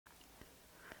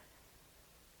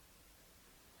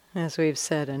As we've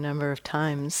said a number of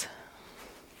times,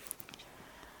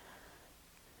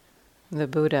 the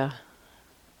Buddha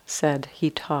said he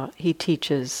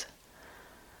teaches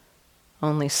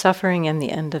only suffering and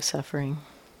the end of suffering.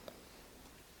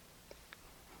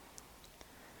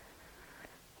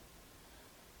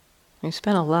 We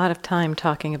spent a lot of time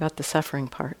talking about the suffering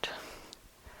part,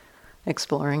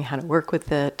 exploring how to work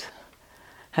with it,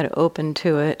 how to open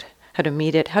to it, how to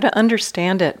meet it, how to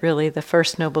understand it, really, the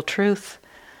First Noble Truth,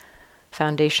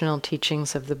 foundational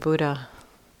teachings of the Buddha.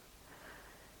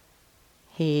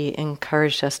 He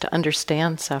encouraged us to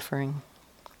understand suffering.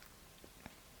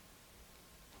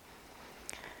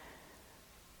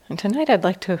 And tonight I'd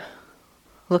like to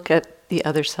look at the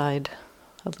other side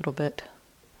a little bit,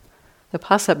 the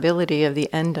possibility of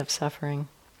the end of suffering.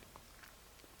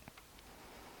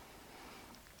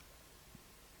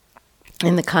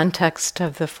 In the context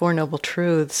of the Four Noble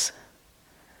Truths,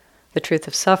 the truth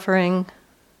of suffering,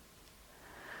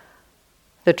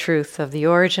 the truth of the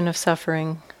origin of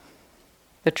suffering,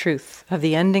 the truth of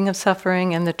the ending of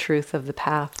suffering, and the truth of the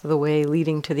path, the way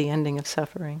leading to the ending of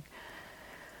suffering.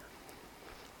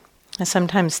 I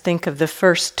sometimes think of the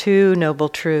first two Noble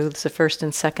Truths, the first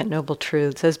and second Noble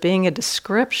Truths, as being a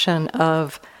description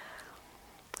of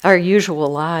our usual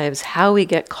lives, how we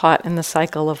get caught in the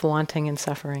cycle of wanting and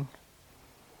suffering.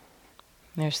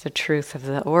 There's the truth of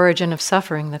the origin of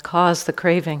suffering, the cause, the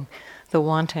craving, the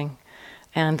wanting,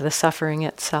 and the suffering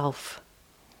itself.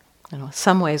 In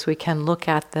some ways we can look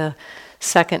at the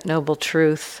second Noble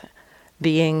Truth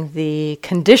being the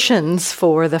conditions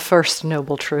for the first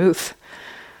Noble Truth.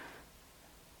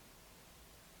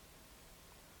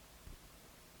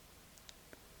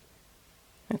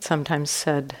 It's sometimes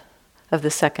said of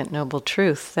the second Noble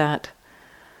Truth that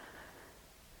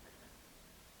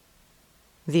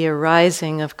the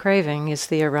arising of craving is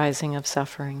the arising of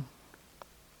suffering.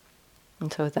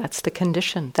 And so that's the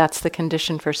condition. That's the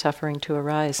condition for suffering to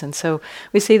arise. And so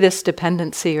we see this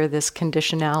dependency or this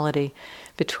conditionality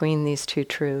between these two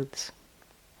truths.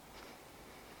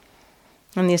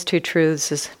 And these two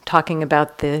truths is talking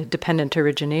about the dependent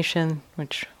origination,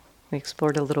 which we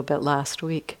explored a little bit last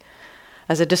week,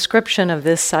 as a description of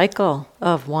this cycle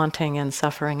of wanting and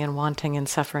suffering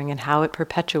and how it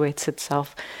perpetuates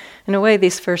itself. In a way,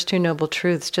 these first two Noble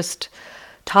Truths just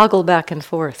toggle back and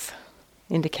forth,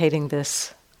 indicating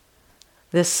this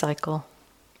cycle.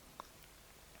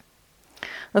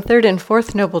 The third and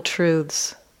fourth Noble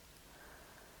Truths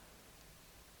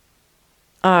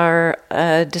are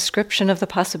a description of the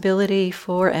possibility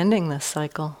for ending this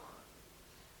cycle.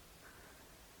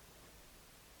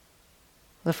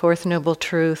 The fourth Noble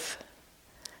Truth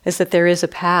is that there is a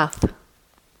path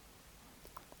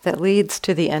that leads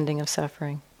to the ending of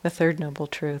suffering, the third Noble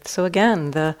Truth. So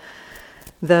again,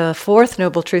 the fourth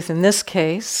Noble Truth in this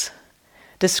case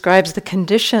describes the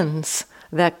conditions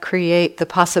that create the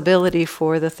possibility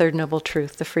for the third Noble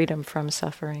Truth, the freedom from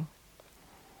suffering.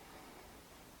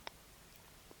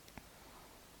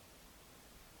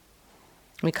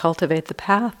 We cultivate the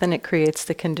path and it creates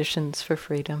the conditions for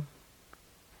freedom.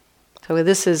 So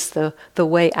this is the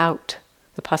way out,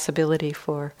 the possibility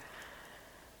for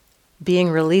being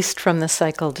released from the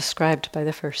cycle described by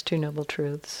the first two Noble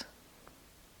Truths.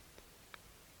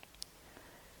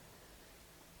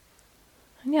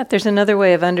 And yet there's another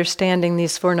way of understanding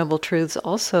these Four Noble Truths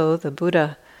also. The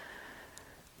Buddha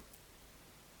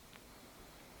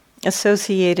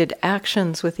associated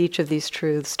actions with each of these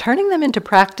truths, turning them into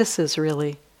practices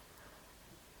really,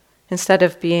 instead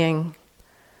of being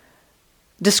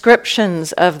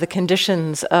descriptions of the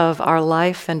conditions of our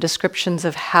life and descriptions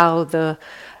of how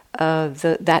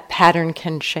that pattern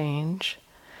can change.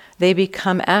 They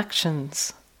become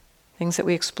actions, things that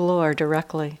we explore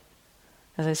directly.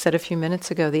 As I said a few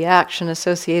minutes ago, the action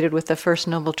associated with the First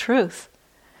Noble Truth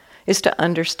is to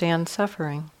understand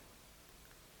suffering.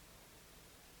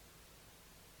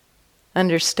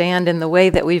 Understand in the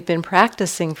way that we've been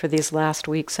practicing for these last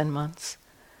weeks and months.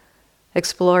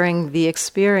 Exploring the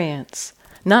experience,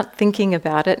 not thinking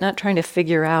about it, not trying to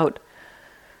figure out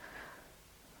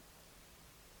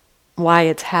why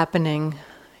it's happening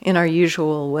in our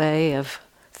usual way of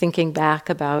thinking back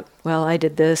about, well, I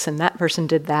did this and that person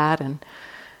did that and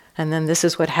then this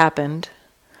is what happened.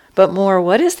 But more,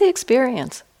 what is the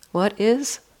experience? What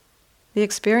is the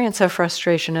experience of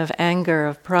frustration, of anger,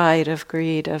 of pride, of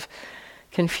greed, of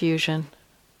confusion?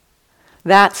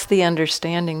 That's the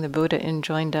understanding the Buddha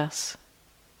enjoined us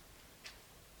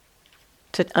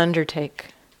to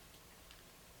undertake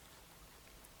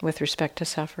with respect to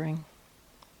suffering.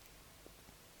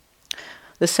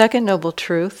 The second Noble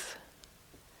Truth,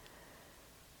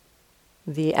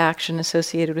 the action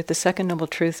associated with the second Noble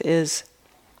Truth is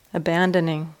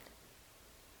abandoning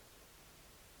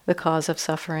the cause of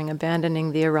suffering,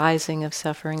 abandoning the arising of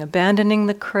suffering, abandoning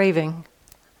the craving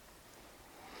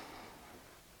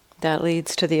that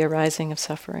leads to the arising of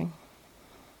suffering.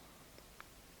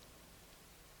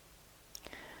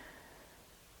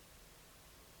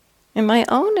 In my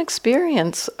own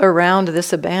experience around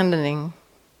this abandoning,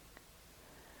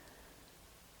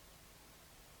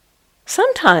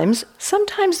 sometimes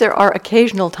there are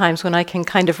occasional times when I can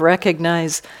kind of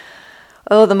recognize,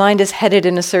 oh, the mind is headed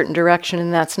in a certain direction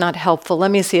and that's not helpful.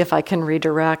 Let me see if I can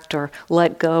redirect or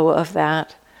let go of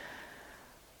that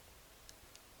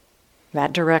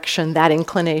direction, that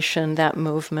inclination, that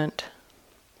movement.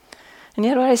 And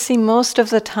yet what I see most of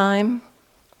the time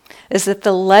is that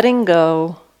the letting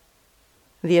go,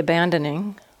 the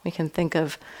abandoning, we can think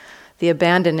of the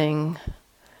abandoning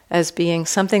as being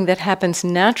something that happens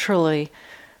naturally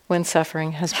when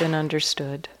suffering has been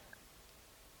understood.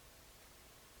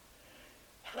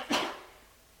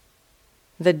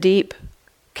 The deep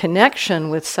connection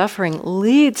with suffering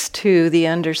leads to the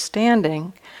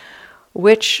understanding,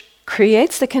 which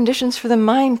creates the conditions for the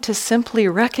mind to simply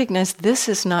recognize this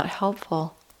is not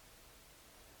helpful.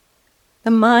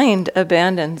 The mind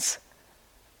abandons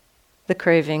the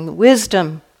craving.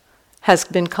 Wisdom has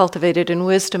been cultivated, and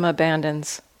wisdom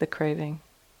abandons the craving.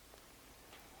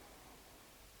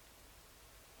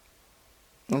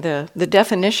 The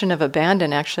definition of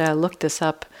abandon, actually, I looked this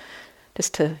up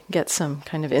just to get some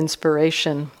kind of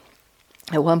inspiration.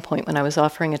 At one point when I was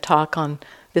offering a talk on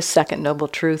this second noble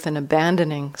truth and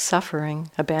abandoning suffering,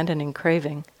 abandoning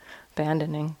craving,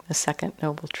 abandoning the second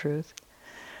noble truth.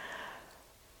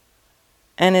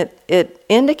 And it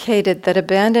indicated that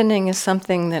abandoning is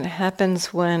something that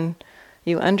happens when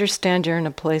you understand you're in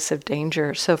a place of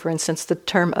danger. So for instance, the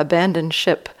term abandon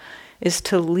ship is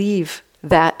to leave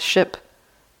that ship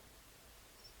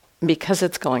because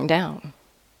it's going down.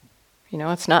 You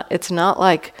know, it's not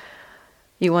like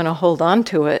you want to hold on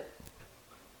to it,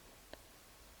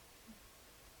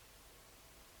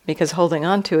 because holding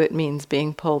on to it means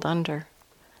being pulled under.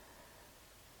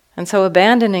 And so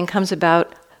abandoning comes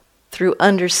about through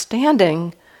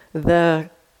understanding the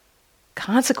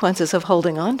consequences of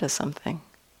holding on to something.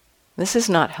 This is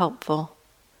not helpful.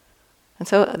 And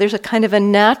so there's a kind of a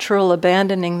natural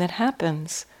abandoning that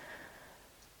happens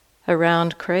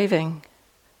around craving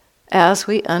as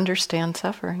we understand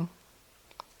suffering.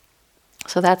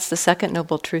 So that's the second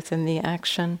noble truth in the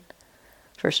action.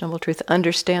 First noble truth,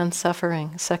 understand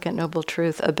suffering. Second noble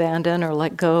truth, abandon or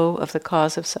let go of the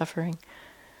cause of suffering.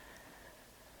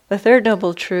 The third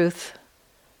noble truth,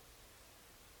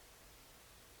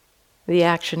 the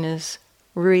action is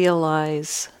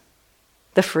realize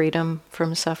the freedom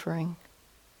from suffering.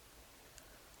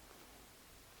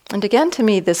 And again, to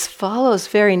me, this follows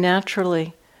very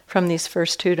naturally from these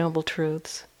first two noble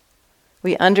truths.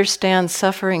 We understand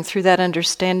suffering. Through that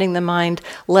understanding, the mind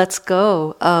lets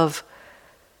go of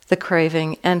the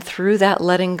craving, and through that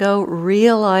letting go,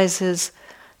 realizes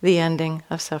the ending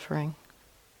of suffering.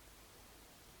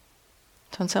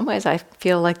 So in some ways, I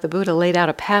feel like the Buddha laid out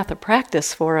a path of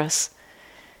practice for us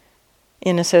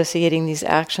in associating these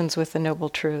actions with the noble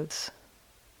truths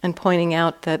and pointing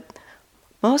out that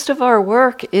most of our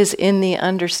work is in the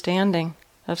understanding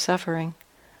of suffering,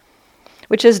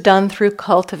 which is done through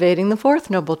cultivating the fourth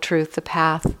noble truth, the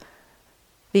path,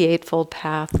 the Eightfold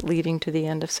Path leading to the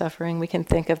end of suffering. We can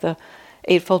think of the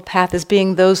Eightfold Path as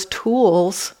being those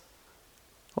tools: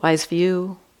 wise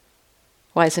view,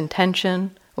 wise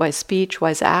intention, wise speech,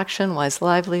 wise action, wise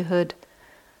livelihood,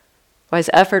 wise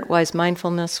effort, wise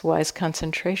mindfulness, wise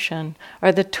concentration,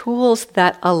 are the tools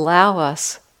that allow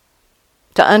us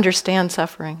to understand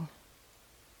suffering.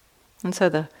 And so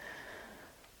the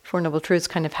Four Noble Truths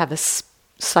kind of have a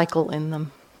cycle in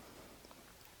them.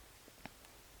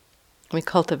 We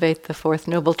cultivate the fourth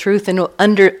noble truth in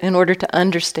order to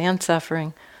understand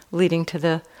suffering, leading to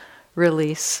the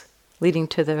release, leading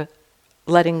to the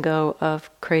letting go of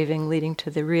craving, leading to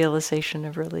the realization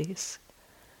of release.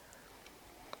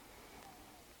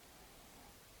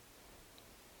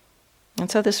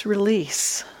 And so this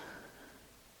release,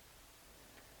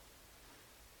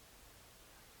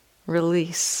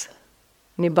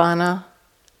 Nibbana,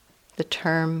 the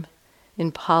term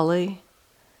in Pali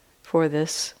for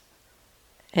this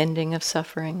ending of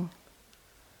suffering.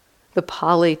 The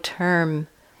Pali term,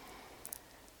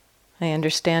 I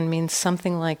understand, means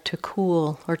something like to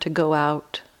cool or to go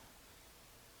out.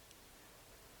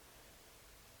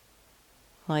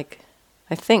 Like,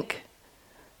 I think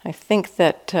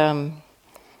that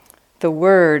the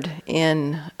word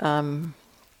in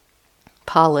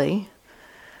Pali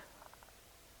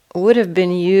would have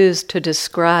been used to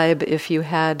describe if you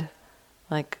had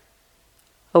like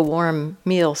a warm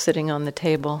meal sitting on the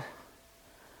table,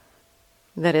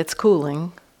 that it's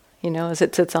cooling, as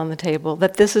it sits on the table,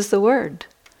 that this is the word.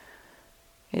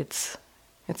 It's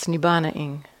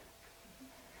Nibbana-ing.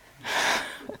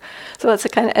 So it's a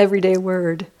kind of everyday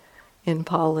word in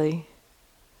Pali.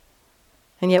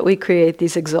 And yet we create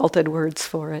these exalted words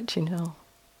for it,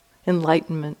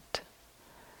 enlightenment.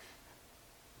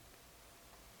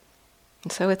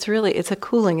 And so it's a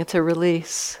cooling, it's a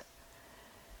release.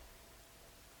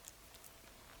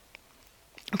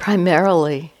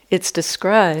 Primarily, it's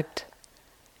described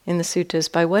in the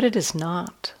suttas by what it is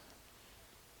not.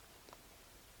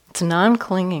 It's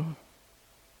non-clinging.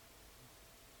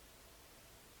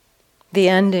 The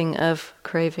ending of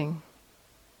craving.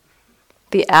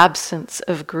 The absence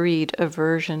of greed,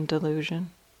 aversion,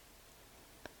 delusion.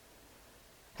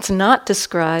 It's not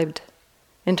described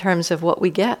in terms of what we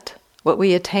get, what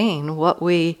we attain, what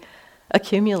we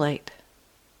accumulate.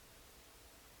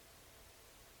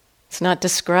 It's not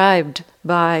described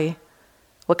by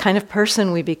what kind of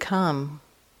person we become.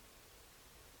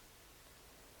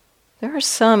 There are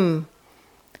some,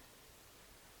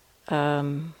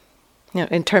 in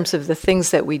terms of the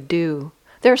things that we do,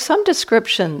 there are some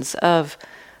descriptions of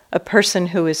a person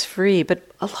who is free, but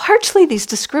largely these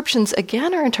descriptions,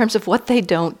 again, are in terms of what they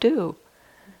don't do.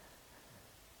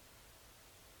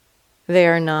 They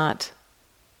are not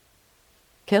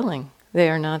killing. They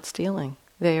are not stealing.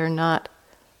 They are not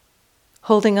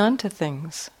holding on to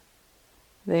things.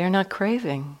 They are not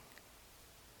craving.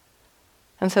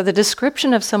 And so the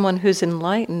description of someone who's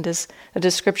enlightened is a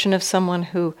description of someone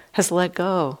who has let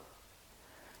go.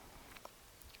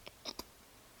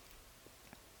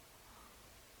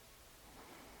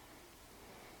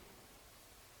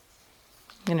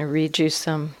 I'm going to read you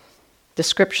some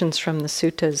descriptions from the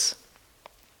suttas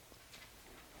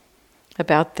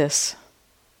about this.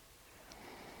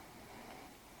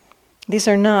 These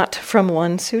are not from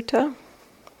one sutta,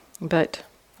 but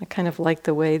I kind of like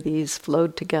the way these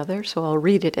flowed together, so I'll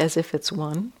read it as if it's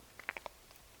one.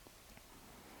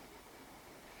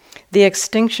 The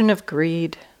extinction of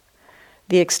greed,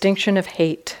 the extinction of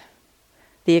hate,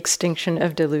 the extinction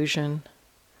of delusion.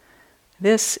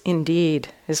 This, indeed,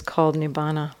 is called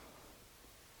Nibbana.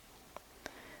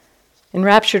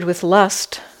 Enraptured with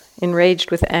lust,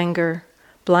 enraged with anger,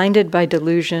 blinded by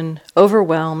delusion,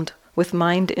 overwhelmed, with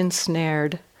mind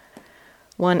ensnared,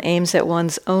 one aims at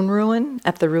one's own ruin,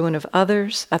 at the ruin of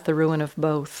others, at the ruin of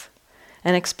both,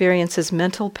 and experiences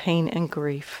mental pain and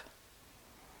grief.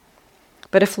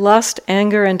 But if lust,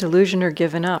 anger, and delusion are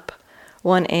given up,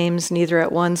 one aims neither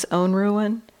at one's own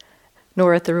ruin,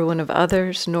 nor at the ruin of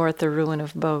others, nor at the ruin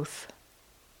of both,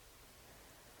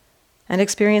 and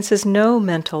experiences no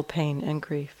mental pain and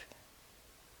grief.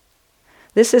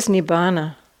 This is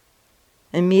Nibbana,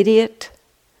 immediate,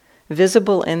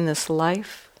 visible in this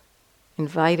life,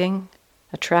 inviting,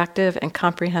 attractive, and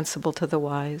comprehensible to the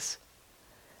wise.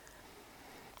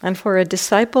 And for a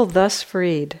disciple thus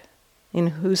freed, in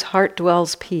whose heart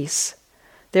dwells peace,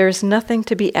 there is nothing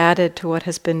to be added to what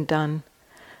has been done,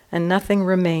 and nothing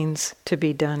remains to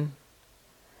be done.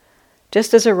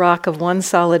 Just as a rock of one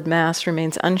solid mass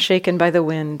remains unshaken by the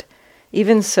wind,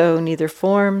 even so neither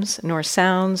forms, nor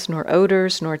sounds, nor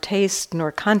odors, nor taste, nor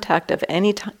contact of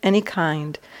any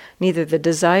kind, neither the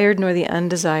desired nor the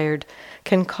undesired,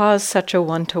 can cause such a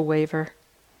one to waver.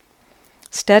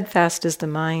 Steadfast is the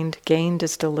mind, gained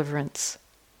is deliverance.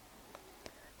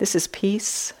 This is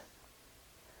peace.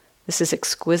 This is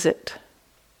exquisite.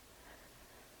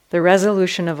 The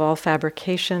resolution of all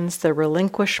fabrications, the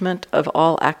relinquishment of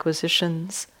all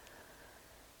acquisitions,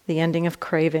 the ending of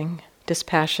craving,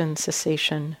 dispassion,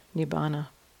 cessation, Nibbana.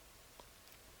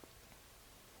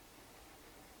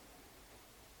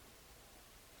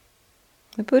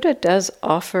 The Buddha does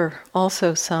offer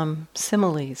also some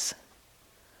similes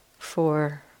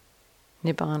for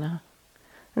Nibbana.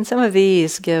 And some of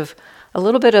these give a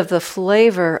little bit of the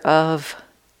flavor of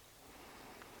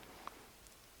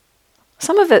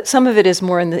some of it is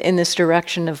more in this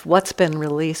direction of what's been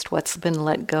released, what's been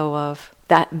let go of,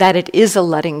 that it is a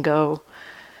letting go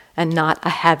and not a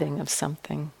having of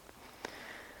something.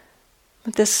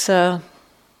 But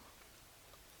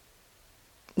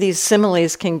these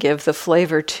similes can give the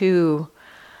flavor too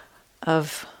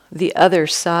of the other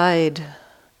side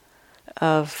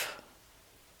of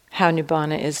how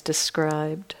Nibbana is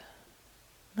described.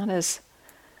 Not as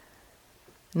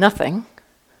nothing,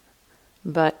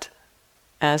 but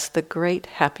as the great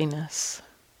happiness.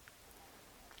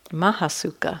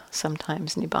 Mahasukha,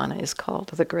 sometimes Nibbana is called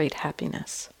the great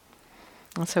happiness.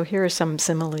 And so here are some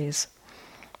similes.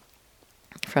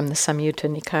 from the Samyutta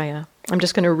Nikaya. I'm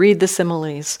just going to read the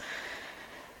similes.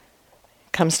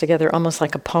 It comes together almost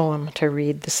like a poem to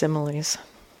read the similes.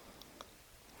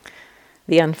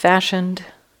 The unfashioned,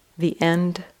 the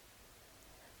end,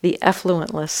 the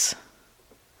effluentless,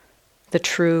 the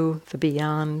true, the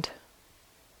beyond,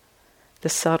 the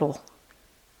subtle,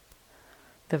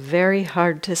 the very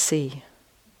hard to see,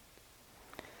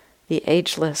 the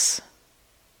ageless,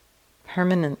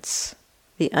 permanence,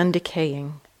 the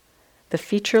undecaying, the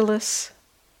featureless,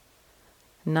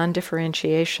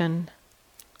 non-differentiation,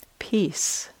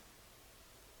 peace,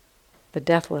 the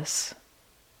deathless,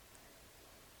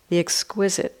 the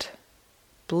exquisite,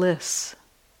 bliss,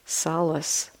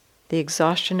 solace, the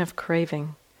exhaustion of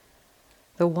craving,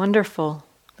 the wonderful,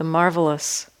 the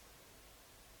marvelous,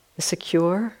 the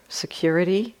secure,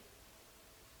 security,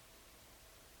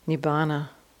 Nibbana,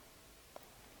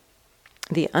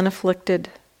 the unafflicted,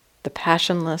 the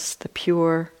passionless, the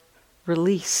pure,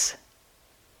 release,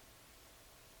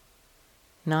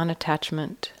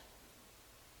 non-attachment,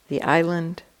 the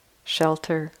island,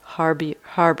 shelter,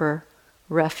 harbor,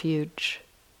 refuge,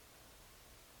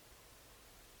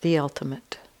 the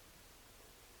ultimate.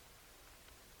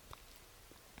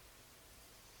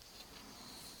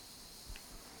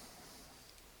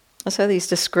 So these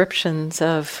descriptions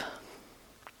of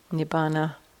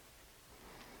Nibbana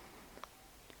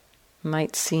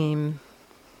might seem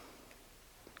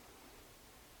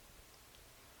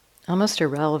almost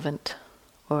irrelevant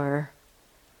or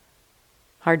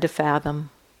hard to fathom.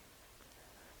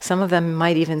 Some of them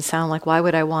might even sound like, why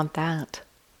would I want that?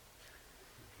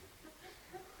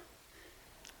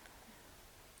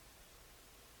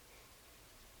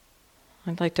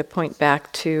 I'd like to point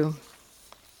back to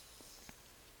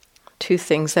two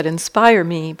things that inspire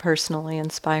me personally,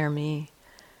 inspire me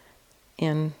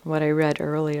in what I read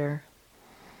earlier.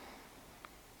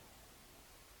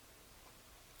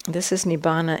 This is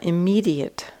Nibbana,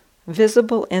 immediate,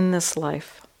 visible in this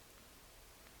life.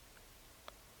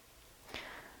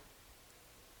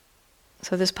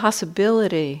 So this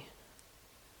possibility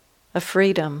of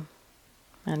freedom,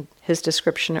 and his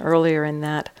description earlier in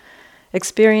that,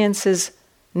 experiences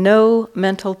no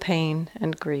mental pain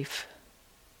and grief.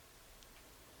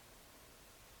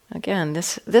 Again,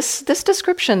 this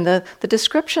description, the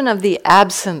description of the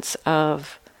absence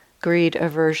of greed,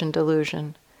 aversion,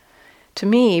 delusion, to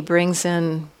me brings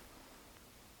in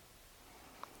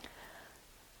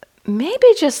maybe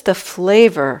just the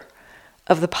flavor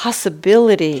of the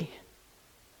possibility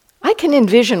I can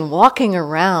envision walking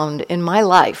around in my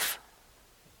life,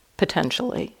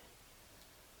 potentially,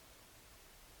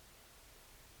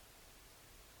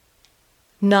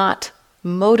 not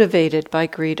motivated by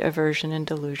greed, aversion, and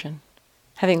delusion.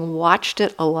 Having watched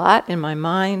it a lot in my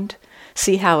mind,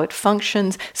 see how it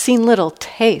functions, seen little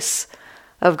tastes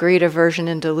of greed, aversion,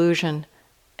 and delusion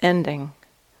ending,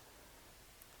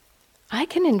 I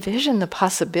can envision the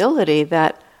possibility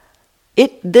that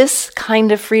this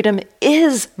kind of freedom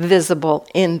is visible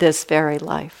in this very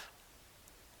life.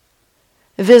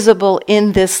 Visible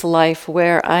in this life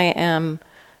where I am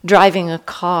driving a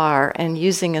car and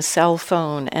using a cell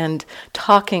phone and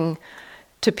talking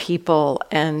to people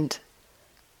and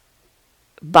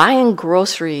buying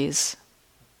groceries.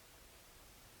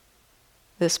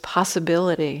 This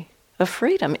possibility of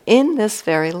freedom in this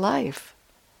very life.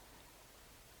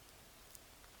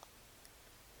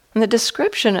 And the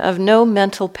description of no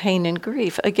mental pain and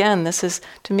grief, again, this is,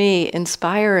 to me,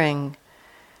 inspiring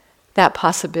that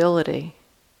possibility.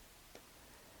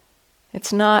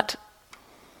 It's not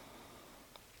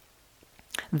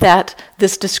that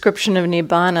this description of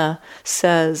Nibbana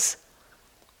says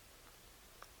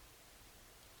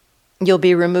you'll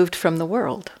be removed from the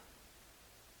world.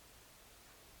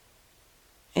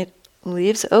 It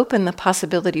leaves open the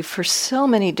possibility for so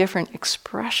many different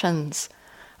expressions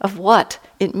of what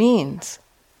it means.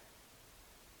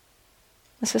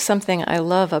 This is something I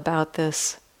love about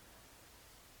this.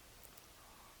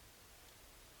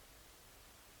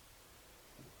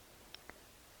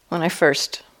 When I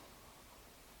first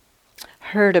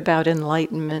heard about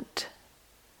enlightenment,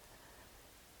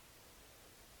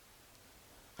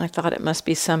 I thought it must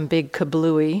be some big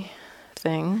kablooey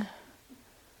thing,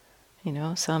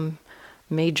 some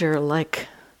major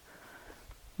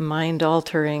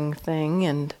mind-altering thing,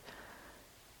 and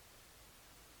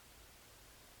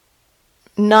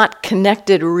not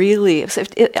connected really.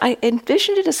 I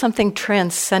envisioned it as something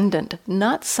transcendent,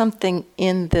 not something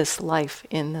in this life,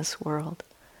 in this world.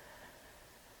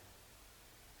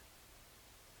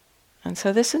 And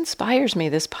so this inspires me,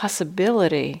 this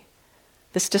possibility,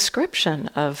 this description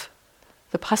of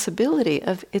the possibility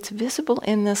of it's visible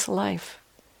in this life.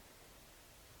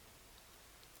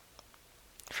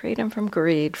 freedom from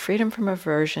greed, freedom from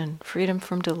aversion, freedom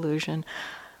from delusion.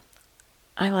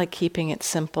 I like keeping it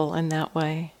simple in that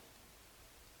way.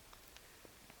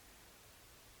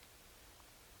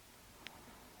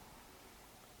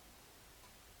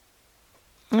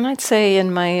 And I'd say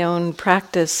in my own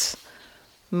practice,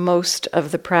 most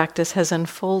of the practice has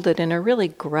unfolded in a really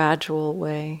gradual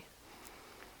way.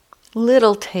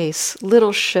 Little tastes,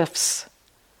 little shifts,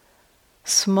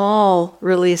 small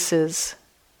releases.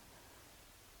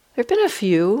 There have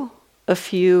been a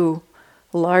few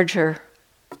larger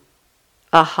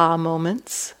aha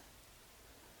moments.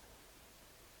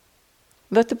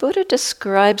 But the Buddha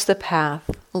describes the path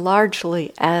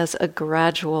largely as a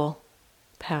gradual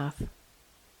path,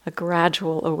 a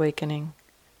gradual awakening.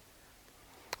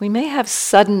 We may have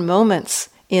sudden moments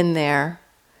in there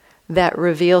that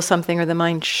reveal something, or the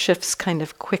mind shifts kind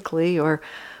of quickly, or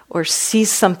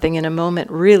sees something in a moment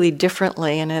really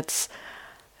differently, and it's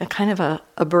a kind of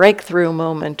a breakthrough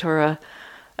moment, or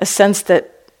a sense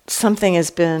that something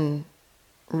has been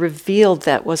revealed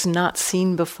that was not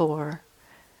seen before.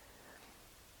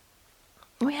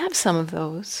 We have some of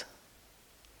those.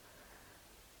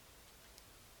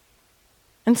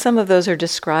 And some of those are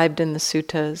described in the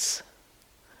suttas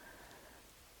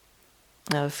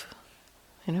of,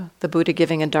 the Buddha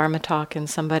giving a Dharma talk and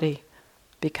somebody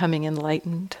becoming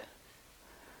enlightened.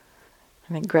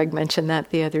 I think Greg mentioned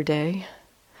that the other day.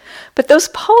 But those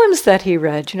poems that he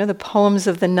read, the poems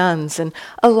of the nuns, and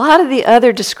a lot of the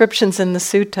other descriptions in the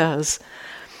suttas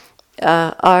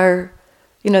are,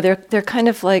 they're kind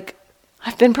of like,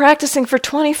 I've been practicing for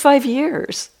 25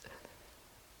 years.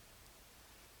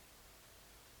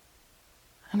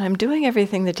 And I'm doing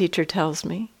everything the teacher tells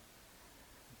me.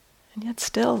 And yet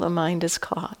still the mind is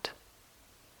caught.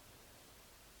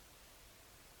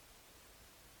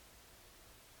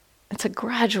 It's a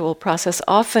gradual process,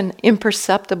 often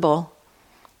imperceptible.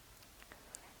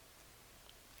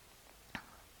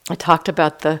 I talked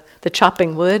about the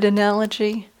chopping wood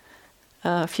analogy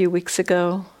a few weeks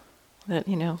ago. That,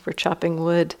 for chopping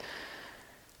wood,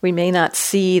 we may not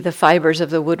see the fibers of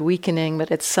the wood weakening,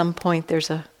 but at some point there's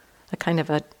a kind of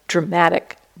a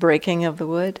dramatic breaking of the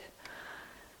wood.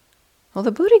 Well,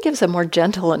 the Buddha gives a more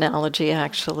gentle analogy,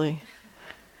 actually.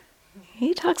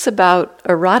 He talks about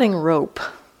a rotting rope.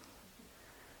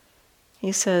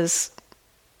 He says,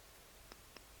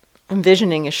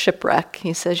 envisioning a shipwreck,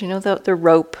 he says, the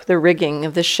rope, the rigging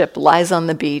of the ship lies on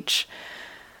the beach.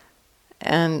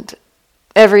 And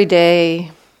every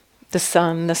day, the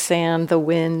sun, the sand, the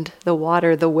wind, the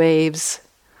water, the waves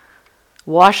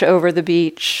wash over the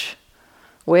beach,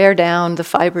 wear down the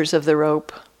fibers of the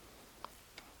rope.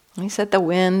 And he said the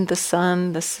wind, the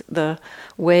sun, the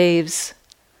waves,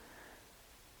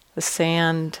 the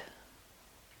sand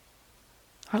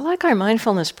are like our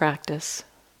mindfulness practice.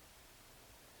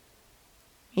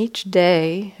 Each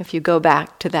day, if you go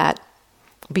back to that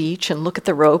beach and look at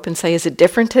the rope and say, is it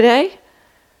different today?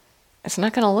 It's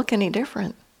not going to look any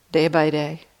different day by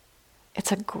day.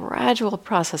 It's a gradual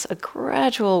process, a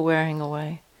gradual wearing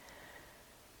away.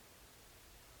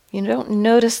 You don't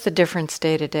notice the difference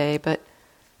day to day, but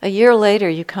a year later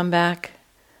you come back,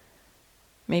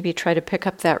 maybe try to pick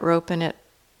up that rope and it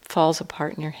falls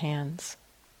apart in your hands.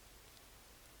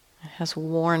 It has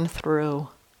worn through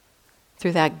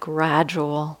that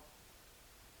gradual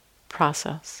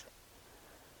process.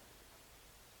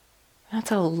 That's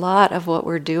a lot of what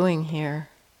we're doing here.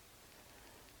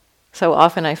 So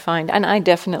often I find, and I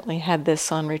definitely had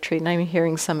this on retreat, and I'm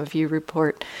hearing some of you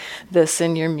report this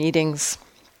in your meetings,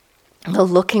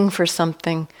 looking for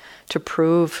something to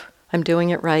prove I'm doing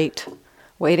it right,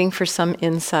 waiting for some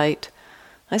insight.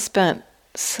 I spent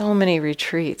so many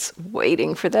retreats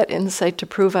waiting for that insight to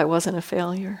prove I wasn't a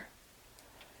failure.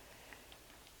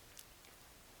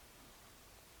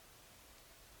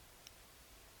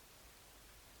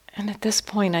 And at this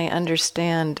point I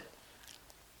understand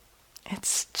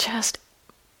it's just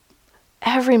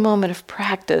every moment of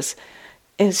practice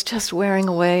is just wearing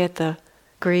away at the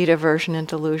greed, aversion, and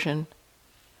delusion.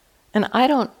 And I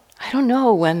don't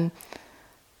know when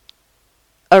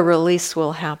a release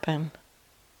will happen.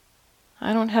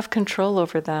 I don't have control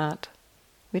over that.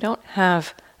 We don't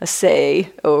have a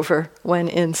say over when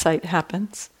insight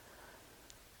happens.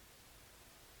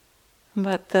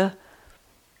 But the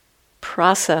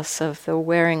process of the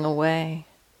wearing away,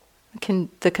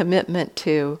 the commitment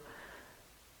to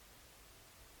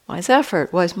wise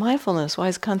effort, wise mindfulness,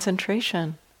 wise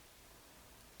concentration,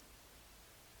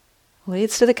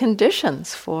 leads to the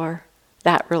conditions for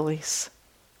that release.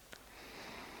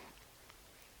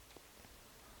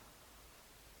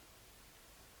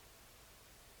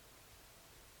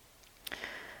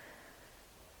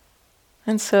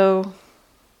 And so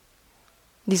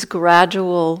these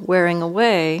gradual wearing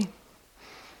away,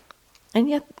 and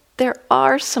yet there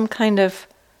are some kind of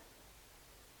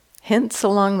hints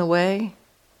along the way,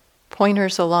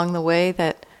 pointers along the way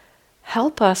that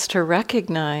help us to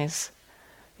recognize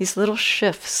these little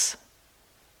shifts.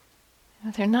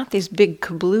 They're not these big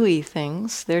kablooey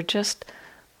things, they're just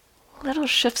little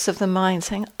shifts of the mind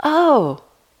saying, oh,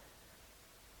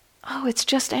 it's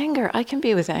just anger. I can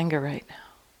be with anger right now.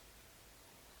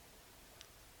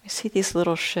 We see these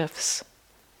little shifts,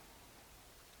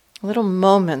 little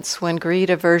moments when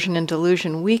greed, aversion, and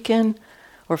delusion weaken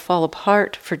or fall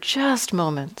apart for just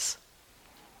moments.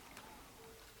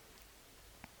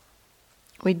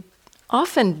 We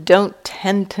often don't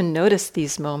tend to notice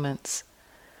these moments,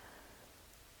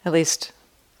 at least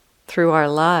through our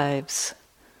lives.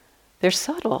 They're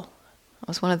subtle. That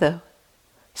was one of the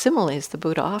similes the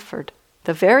Buddha offered.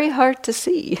 The very hard to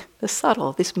see, the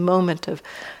subtle, this moment of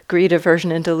greed,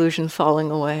 aversion, and delusion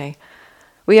falling away.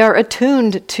 We are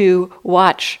attuned to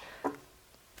watch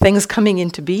things coming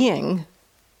into being.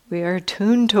 We are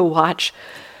attuned to watch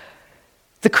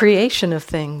the creation of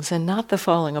things and not the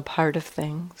falling apart of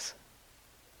things.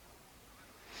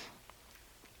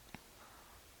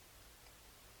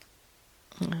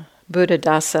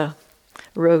 Buddhadasa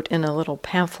wrote in a little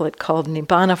pamphlet called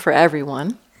Nibbana for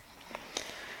Everyone.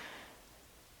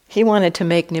 He wanted to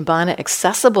make Nibbana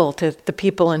accessible to the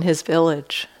people in his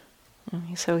village.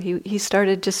 So he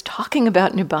started just talking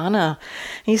about Nibbana.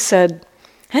 He said,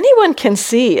 anyone can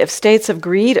see if states of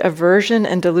greed, aversion,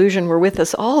 and delusion were with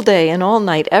us all day and all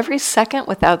night, every second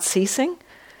without ceasing,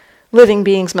 living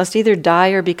beings must either die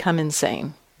or become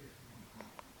insane.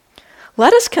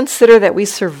 Let us consider that we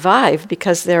survive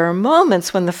because there are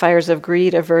moments when the fires of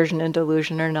greed, aversion, and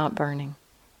delusion are not burning.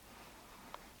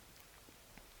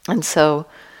 And so,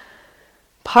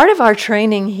 part of our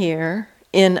training here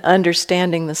in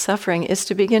understanding the suffering is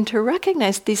to begin to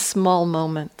recognize these small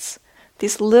moments,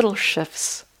 these little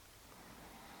shifts.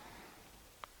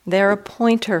 They're a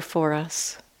pointer for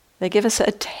us. They give us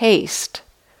a taste,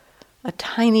 a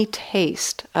tiny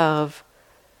taste of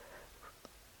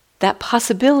that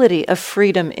possibility of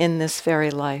freedom in this very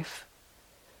life.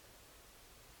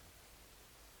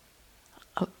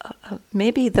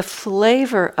 Maybe the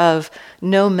flavor of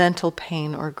no mental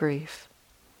pain or grief.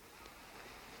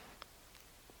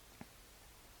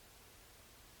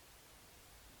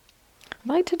 I'd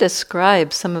like to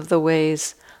describe some of the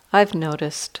ways I've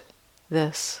noticed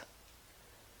this.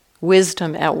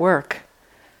 Wisdom at work.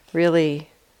 Really,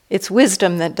 it's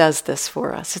wisdom that does this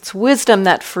for us. It's wisdom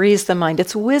that frees the mind.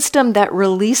 It's wisdom that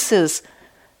releases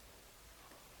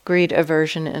greed,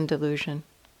 aversion, and delusion.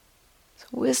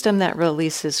 It's wisdom that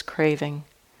releases craving.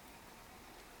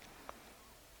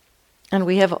 And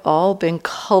we have all been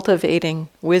cultivating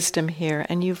wisdom here,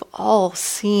 and you've all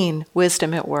seen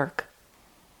wisdom at work.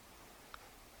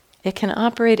 It can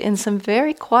operate in some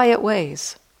very quiet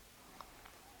ways.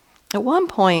 At one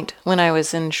point, when I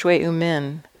was in Shui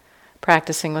Min,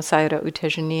 practicing with Sayadaw U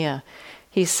Tejaniya,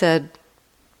 he said,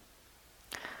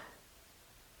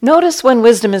 notice when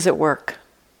wisdom is at work.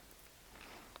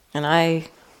 And I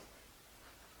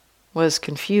was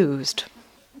confused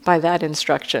by that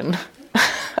instruction.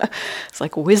 It's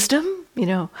like, wisdom?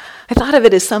 I thought of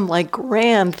it as some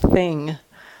grand thing.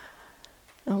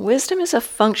 And wisdom is a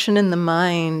function in the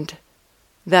mind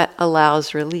that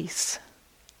allows release.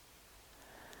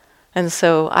 And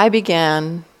so I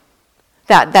began,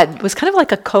 that was kind of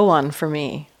like a koan for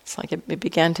me. It's like it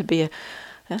began to be,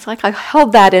 it's like I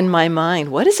held that in my mind.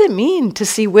 What does it mean to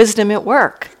see wisdom at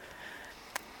work?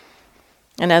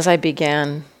 And as I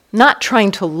began, not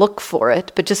trying to look for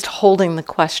it, but just holding the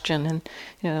question.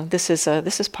 And this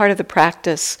is part of the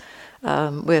practice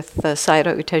with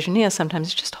Sayadaw U Tejaniya.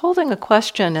 Sometimes just holding a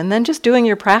question and then just doing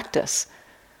your practice.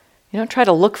 You don't try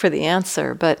to look for the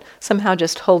answer, but somehow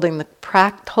just holding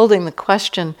the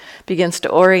question begins to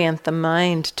orient the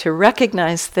mind to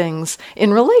recognize things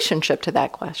in relationship to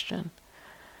that question.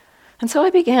 And so I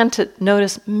began to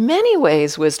notice many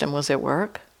ways wisdom was at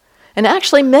work, and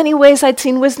actually many ways I'd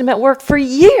seen wisdom at work for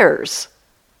years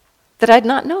that I'd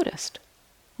not noticed.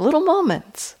 Little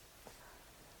moments.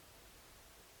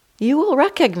 You will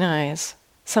recognize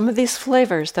some of these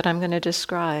flavors that I'm going to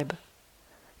describe.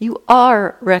 You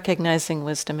are recognizing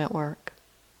wisdom at work.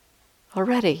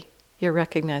 Already you're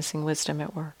recognizing wisdom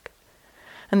at work.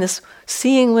 And this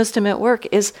seeing wisdom at work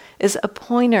is a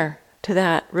pointer to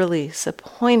that release, a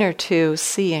pointer to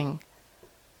seeing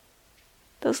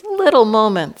those little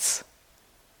moments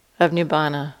of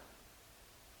Nibbana,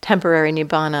 temporary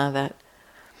Nibbana that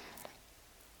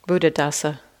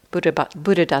Buddhadasa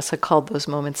Buddhadasa called those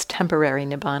moments temporary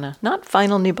Nibbana. Not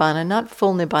final Nibbana,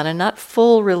 not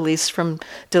full release from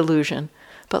delusion,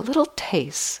 but little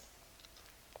tastes.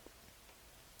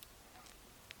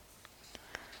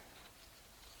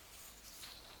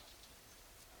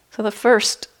 So the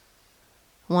first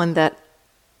one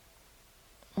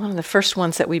one of the first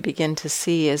ones that we begin to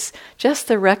see is just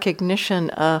the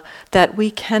recognition that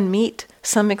we can meet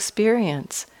some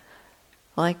experience,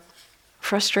 like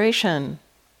frustration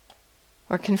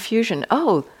or confusion.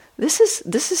 Oh, this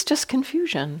is just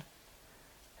confusion.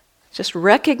 Just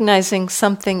recognizing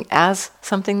something as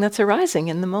something that's arising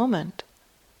in the moment.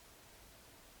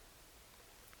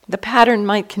 The pattern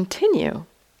might continue,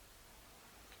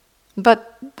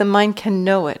 but the mind can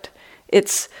know it.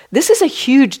 This is a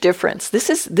huge difference. This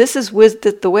is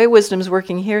the way wisdom's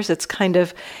working here is it's kind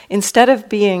of, instead of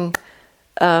being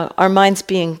our minds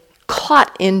being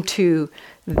caught into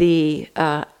the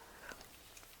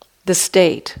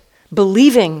state,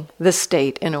 believing the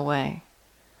state in a way.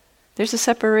 There's a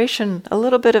separation, a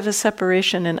little bit of a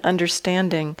separation in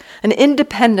understanding. An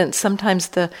independence, sometimes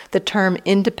the term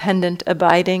independent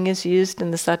abiding is used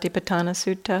in the Satipatthana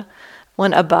Sutta.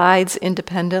 One abides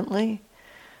independently.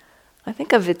 I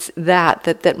think of it's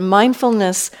that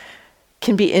mindfulness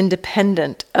can be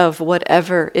independent of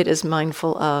whatever it is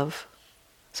mindful of.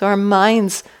 So our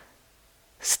minds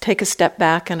take a step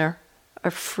back and are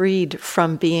freed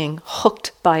from being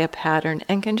hooked by a pattern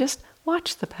and can just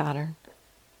watch the pattern.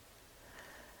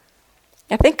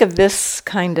 I think of this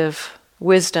kind of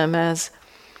wisdom as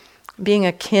being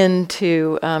akin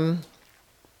to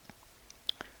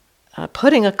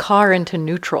putting a car into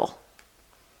neutral.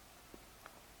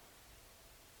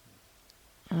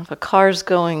 If a car's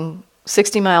going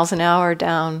 60 miles an hour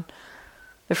down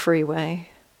the freeway,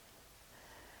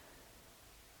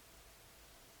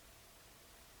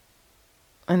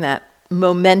 and that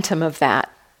momentum of that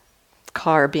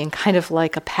car being kind of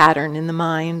like a pattern in the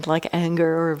mind, like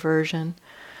anger or aversion,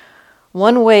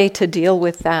 one way to deal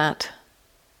with that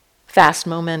fast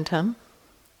momentum,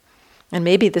 and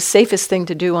maybe the safest thing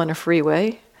to do on a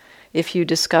freeway, if you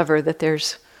discover that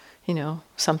there's,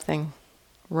 something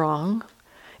wrong,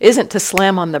 isn't to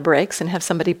slam on the brakes and have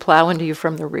somebody plow into you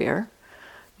from the rear,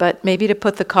 but maybe to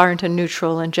put the car into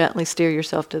neutral and gently steer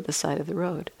yourself to the side of the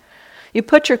road. You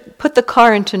put the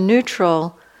car into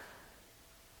neutral,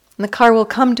 and the car will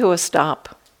come to a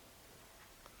stop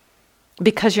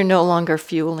because you're no longer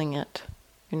fueling it.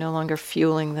 You're no longer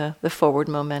fueling the forward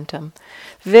momentum.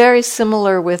 Very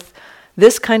similar with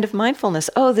this kind of mindfulness.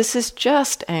 Oh, this is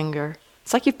just anger.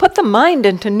 It's like you put the mind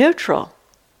into neutral.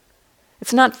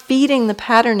 It's not feeding the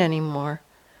pattern anymore.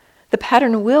 The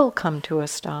pattern will come to a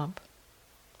stop.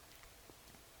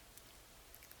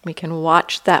 We can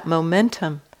watch that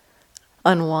momentum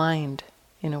unwind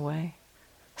in a way.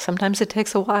 Sometimes it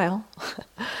takes a while.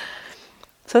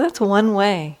 So that's one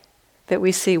way that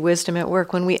we see wisdom at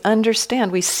work. When we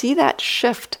understand, we see that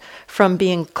shift from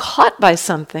being caught by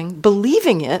something,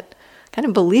 believing it, kind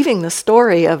of believing the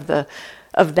story of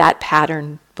that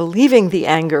pattern, believing the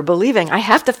anger, believing, I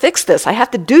have to fix this, I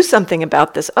have to do something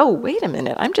about this. Oh, wait a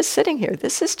minute, I'm just sitting here.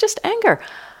 This is just anger.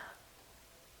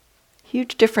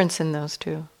 Huge difference in those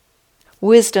two.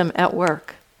 Wisdom at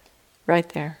work, right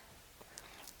there,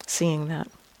 seeing that.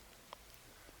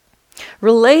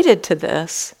 Related to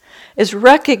this is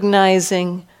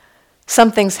recognizing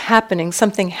something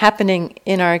happening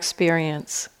in our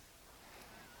experience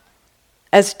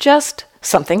as just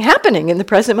something happening in the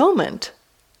present moment.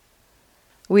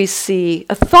 We see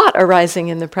a thought arising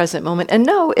in the present moment, and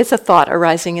no, it's a thought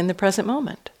arising in the present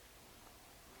moment.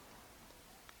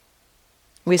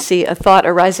 We see a thought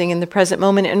arising in the present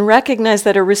moment and recognize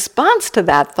that a response to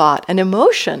that thought, an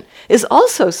emotion, is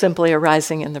also simply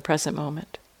arising in the present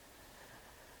moment.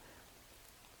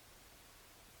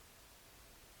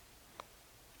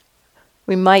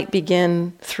 We might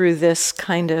begin through this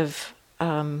kind of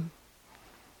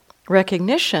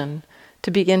recognition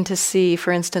to begin to see,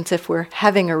 for instance, if we're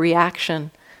having a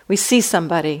reaction, we see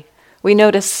somebody, we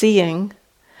notice seeing, and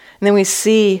then we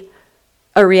see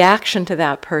a reaction to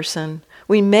that person.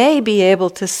 We may be able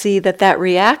to see that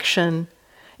reaction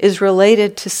is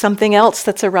related to something else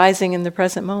that's arising in the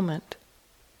present moment.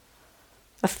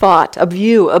 A thought, a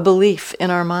view, a belief in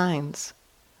our minds.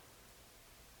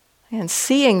 And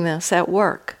seeing this at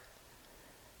work.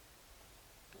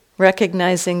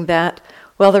 Recognizing that,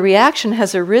 well, the reaction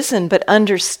has arisen, but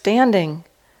understanding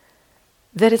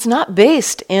that it's not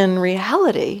based in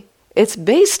reality. It's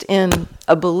based in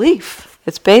a belief.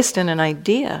 It's based in an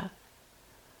idea.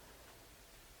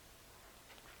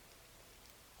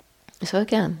 So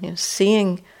again,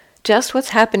 seeing just what's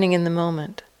happening in the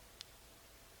moment.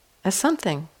 as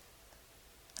something.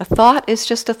 A thought is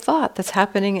just a thought that's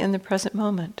happening in the present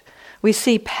moment. We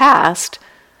see past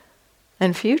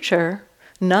and future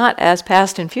not as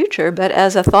past and future, but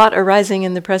as a thought arising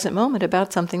in the present moment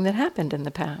about something that happened in the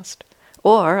past,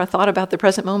 or a thought about the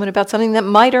present moment about something that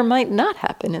might or might not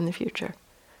happen in the future.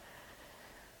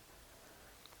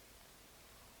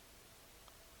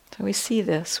 So we see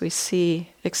this, we see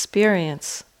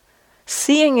experience.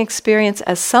 Seeing experience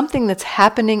as something that's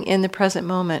happening in the present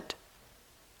moment.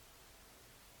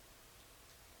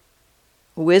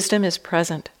 Wisdom is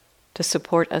present to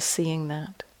support us seeing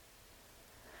that.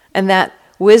 And that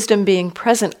wisdom being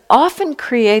present often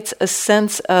creates a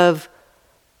sense of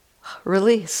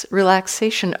release,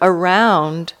 relaxation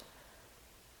around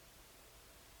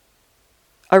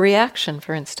a reaction,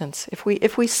 for instance. If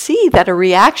we see that a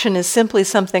reaction is simply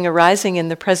something arising in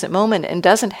the present moment and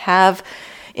doesn't have,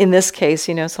 in this case,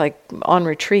 it's like on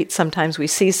retreat, sometimes we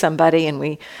see somebody and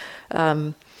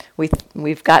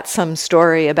we've got some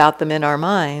story about them in our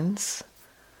minds.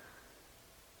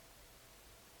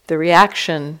 The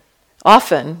reaction,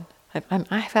 often,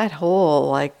 I've had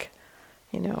whole,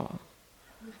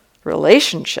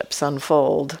 relationships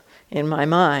unfold in my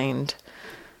mind.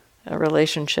 A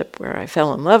relationship where I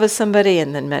fell in love with somebody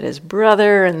and then met his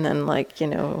brother and then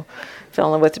fell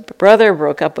in love with the brother,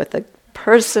 broke up with the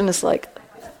person. It's like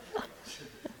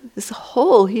this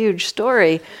whole huge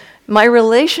story. My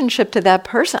relationship to that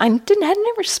person, I had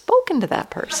never spoken to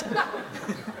that person.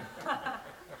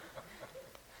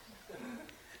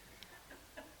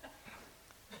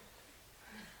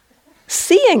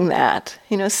 Seeing that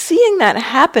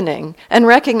happening and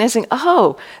recognizing,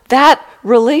 that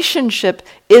relationship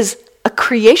is a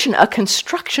creation, a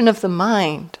construction of the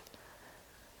mind.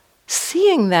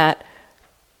 Seeing that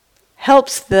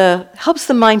helps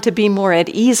the mind to be more at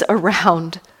ease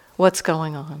around what's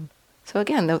going on. So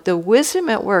again, the wisdom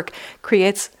at work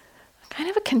creates kind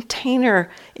of a container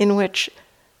in which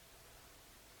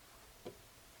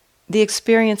the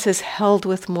experience is held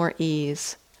with more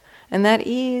ease. And that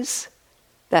ease,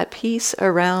 that peace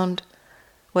around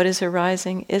what is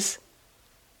arising is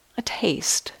a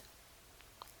taste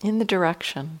in the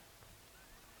direction.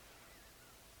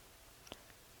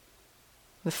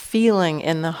 The feeling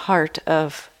in the heart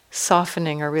of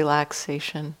softening or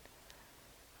relaxation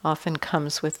often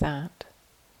comes with that.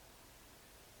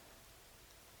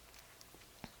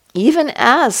 Even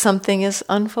as something is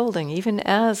unfolding, even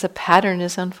as a pattern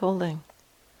is unfolding.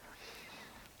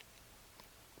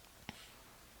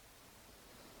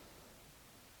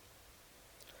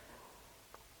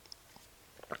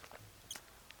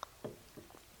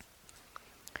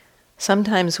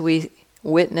 Sometimes we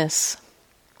witness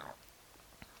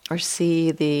or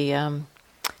see the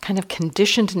kind of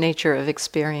conditioned nature of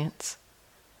experience.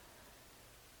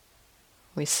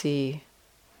 We see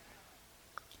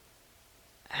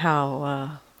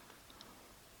how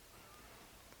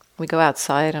we go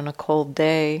outside on a cold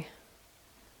day.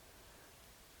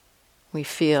 We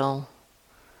feel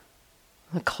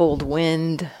the cold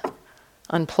wind,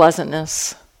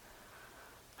 unpleasantness.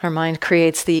 Our mind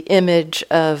creates the image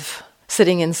of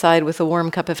sitting inside with a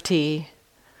warm cup of tea.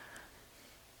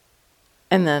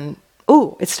 And then,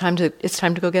 it's time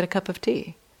to go get a cup of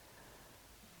tea.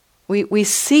 We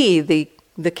see the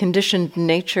conditioned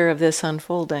nature of this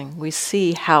unfolding. We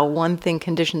see how one thing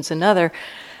conditions another,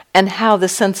 and how the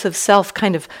sense of self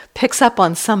kind of picks up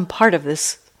on some part of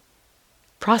this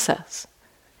process.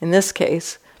 In this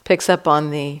case, picks up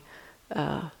on the,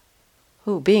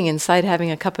 being inside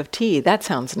having a cup of tea, that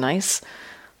sounds nice.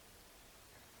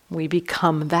 We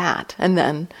become that, and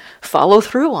then follow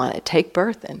through on it, take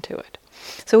birth into it.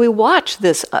 So we watch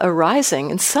this arising,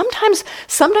 and sometimes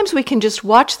we can just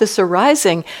watch this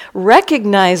arising,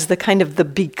 recognize the kind of the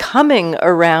becoming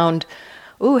around,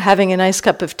 having a nice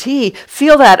cup of tea,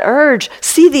 feel that urge,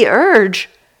 see the urge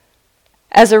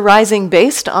as arising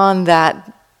based on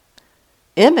that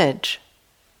image,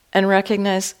 and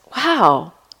recognize,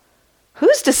 wow,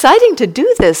 who's deciding to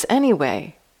do this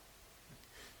anyway?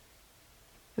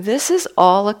 This is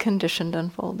all a conditioned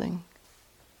unfolding.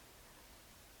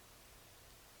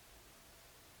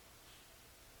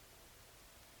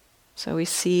 So we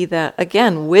see that,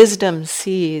 again, wisdom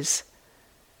sees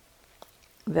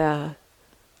the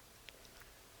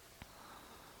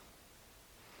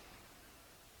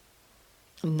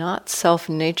not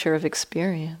self-nature of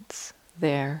experience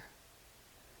there,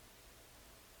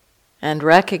 and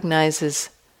recognizes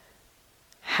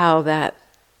how that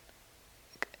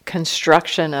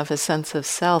construction of a sense of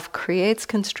self creates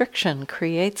constriction,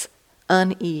 creates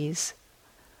unease.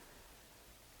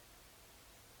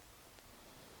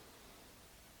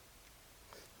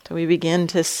 So we begin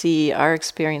to see our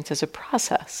experience as a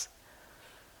process.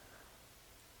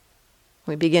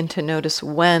 We begin to notice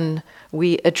when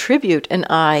we attribute an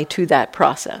I to that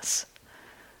process.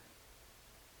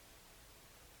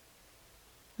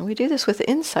 And we do this with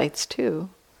insights too.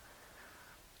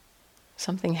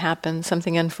 Something happens,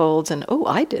 something unfolds, and oh,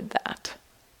 I did that.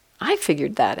 I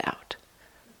figured that out.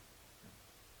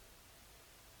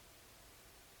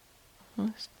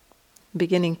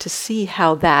 Beginning to see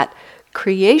how that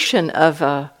creation of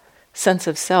a sense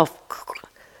of self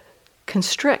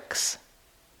constricts.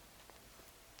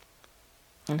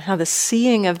 And how the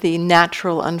seeing of the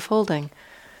natural unfolding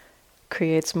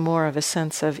creates more of a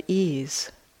sense of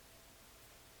ease.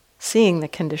 Seeing the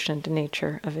conditioned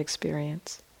nature of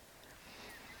experience.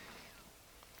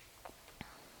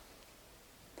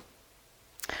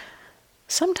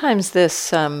 Sometimes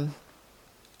this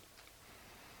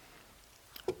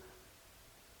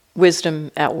wisdom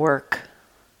at work,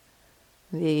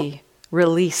 the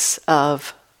release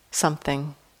of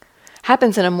something,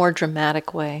 happens in a more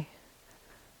dramatic way.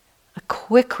 A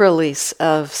quick release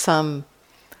of some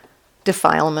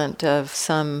defilement, of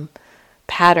some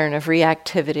pattern of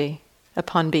reactivity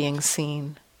upon being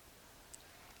seen.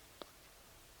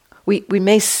 We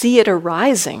may see it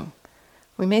arising.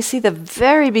 We may see the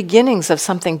very beginnings of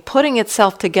something putting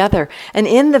itself together, and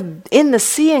in the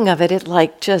seeing of it, it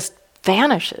like just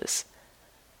vanishes.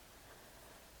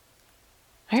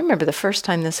 I remember the first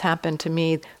time this happened to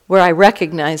me, where I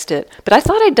recognized it, but I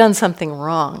thought I'd done something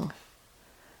wrong.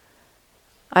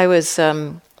 I was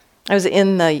in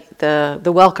the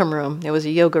welcome room. There was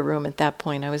a yoga room at that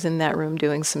point. I was in that room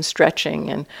doing some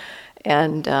stretching,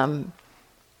 and it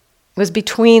was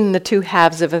between the two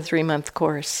halves of a 3-month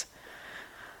course.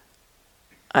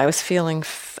 I was feeling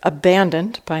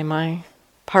abandoned by my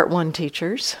Part 1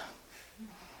 teachers,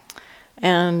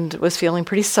 and was feeling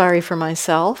pretty sorry for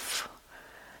myself,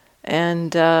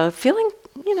 and feeling,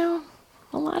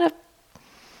 a lot of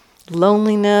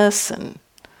loneliness and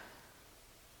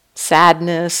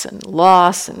sadness and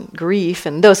loss and grief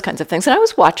and those kinds of things. And I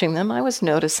was watching them, I was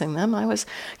noticing them, I was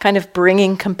kind of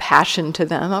bringing compassion to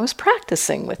them, I was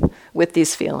practicing with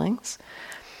these feelings.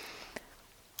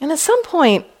 And at some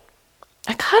point,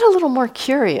 I got a little more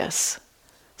curious.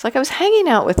 It's like I was hanging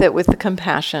out with it with the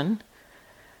compassion,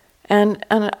 and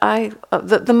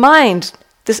the mind,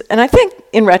 and I think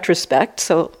in retrospect,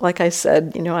 so like I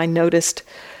said, I noticed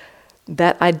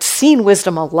that I'd seen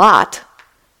wisdom a lot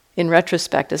in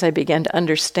retrospect as I began to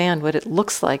understand what it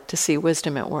looks like to see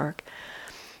wisdom at work.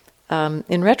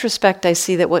 In retrospect, I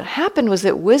see that what happened was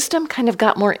that wisdom kind of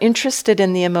got more interested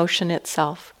in the emotion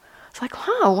itself. It's like,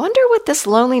 I wonder what this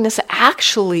loneliness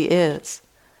actually is.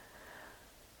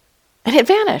 And it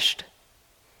vanished.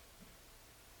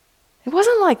 It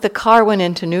wasn't like the car went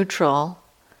into neutral.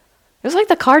 It was like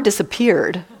the car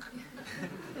disappeared.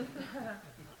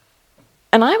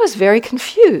 And I was very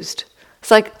confused.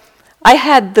 It's like I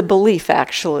had the belief,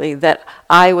 actually, that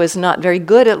I was not very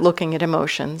good at looking at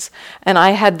emotions. And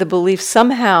I had the belief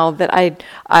somehow that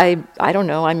I don't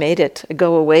know, I made it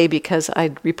go away because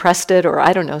I repressed it, or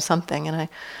I don't know, something. And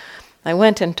I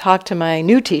went and talked to my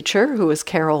new teacher, who was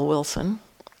Carol Wilson,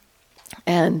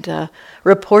 and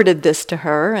reported this to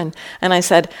her. And I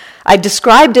said, I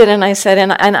described it, and I said,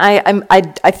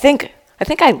 I think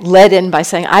I led in by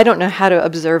saying, I don't know how to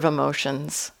observe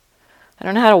emotions. I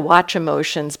don't know how to watch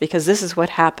emotions, because this is what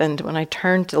happened. When I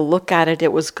turned to look at it,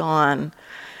 it was gone.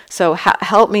 So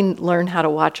help me learn how to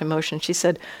watch emotion. She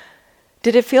said,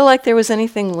 did it feel like there was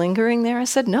anything lingering there? I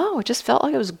said, no, it just felt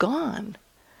like it was gone.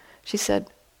 She said,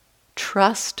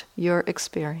 trust your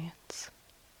experience.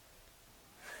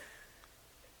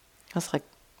 I was like,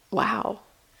 wow,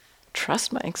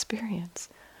 trust my experience.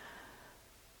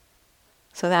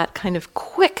 So that kind of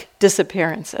quick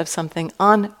disappearance of something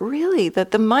on really,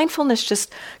 that the mindfulness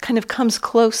just kind of comes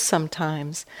close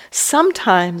sometimes.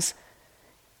 Sometimes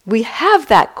we have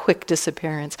that quick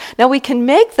disappearance. Now we can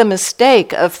make the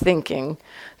mistake of thinking,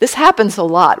 this happens a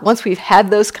lot. Once we've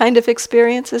had those kind of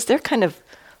experiences, they're kind of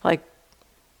like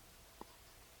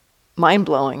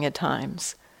mind-blowing at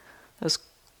times. Those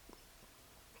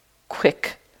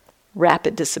quick,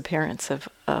 rapid disappearance of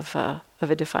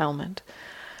a defilement.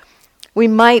 We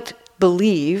might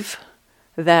believe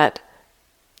that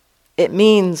it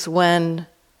means when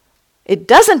it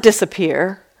doesn't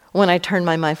disappear, when I turn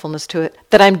my mindfulness to it,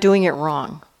 that I'm doing it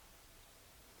wrong.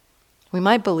 We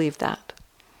might believe that.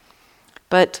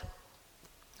 But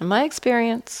in my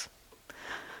experience,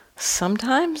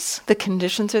 sometimes the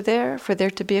conditions are there for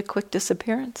there to be a quick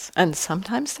disappearance, and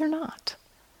sometimes they're not.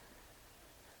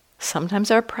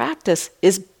 Sometimes our practice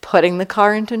is putting the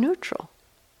car into neutral.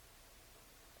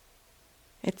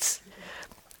 It's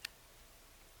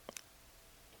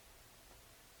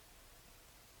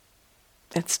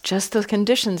just the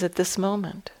conditions at this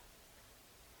moment.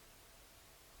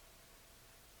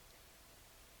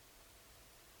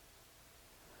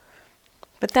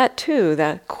 But that too,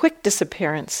 that quick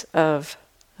disappearance of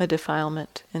a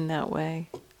defilement in that way.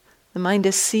 The mind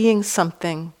is seeing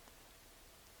something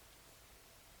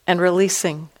and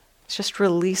releasing. It's just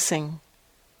releasing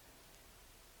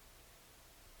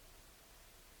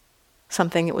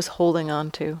something it was holding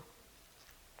on to.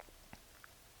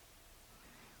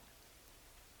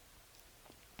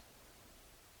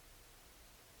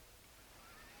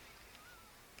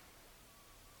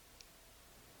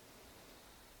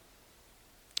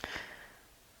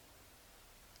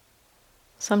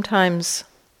 Sometimes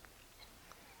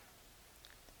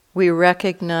we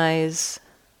recognize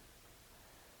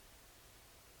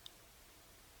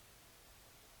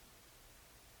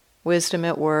wisdom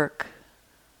at work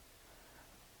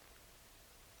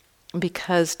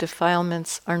because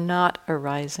defilements are not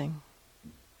arising.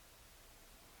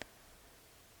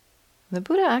 The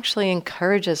Buddha actually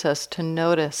encourages us to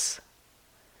notice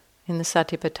in the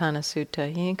Satipatthana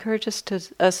Sutta. He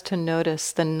encourages us to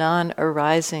notice the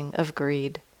non-arising of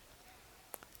greed.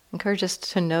 Encourages us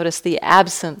to notice the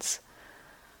absence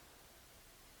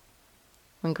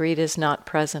when greed is not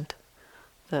present.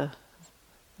 The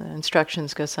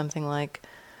instructions go something like,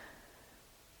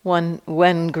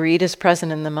 when greed is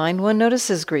present in the mind, one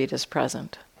notices greed is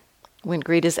present. When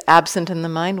greed is absent in the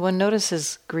mind, one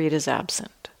notices greed is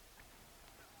absent.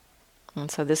 And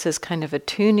so this is kind of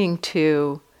attuning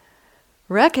to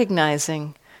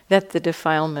recognizing that the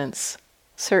defilements,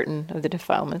 certain of the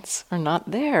defilements, are not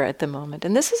there at the moment.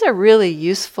 And this is a really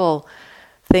useful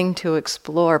thing to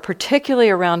explore, particularly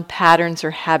around patterns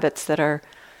or habits that are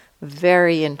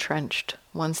very entrenched,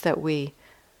 ones that we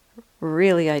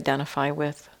really identify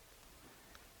with.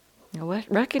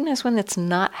 Recognize when it's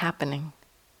not happening.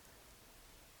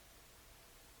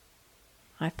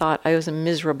 I thought I was a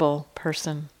miserable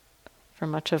person for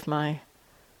much of my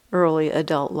early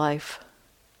adult life.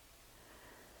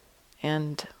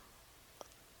 And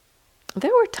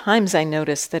there were times I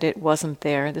noticed that it wasn't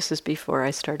there. This is before I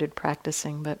started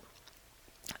practicing, but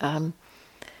I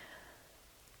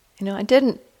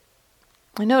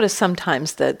noticed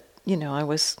sometimes that, I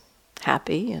was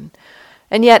happy,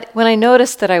 and yet when I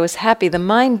noticed that I was happy, the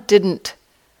mind didn't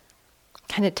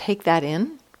kind of take that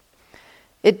in.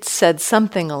 It said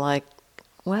something like,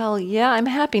 well, yeah, I'm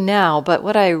happy now, but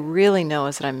what I really know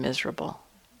is that I'm miserable.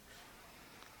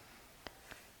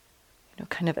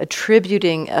 Kind of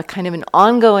attributing a kind of an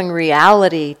ongoing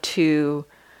reality to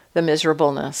the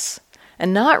miserableness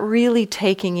and not really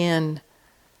taking in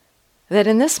that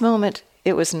in this moment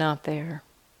it was not there.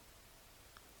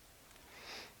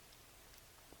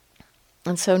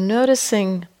 And so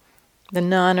noticing the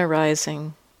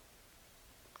non-arising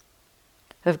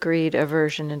of greed,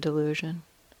 aversion, and delusion.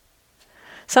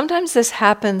 Sometimes this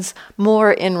happens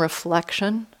more in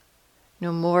reflection,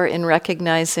 more in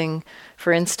recognizing,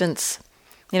 for instance,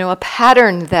 a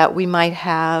pattern that we might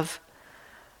have,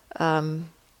 a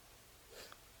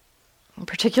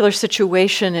particular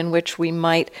situation in which we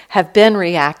might have been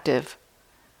reactive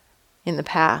in the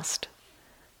past,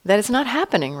 that it's not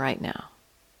happening right now.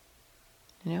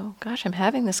 Gosh, I'm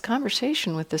having this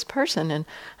conversation with this person, and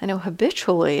I know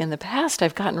habitually in the past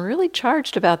I've gotten really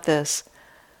charged about this,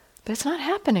 but it's not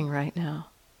happening right now.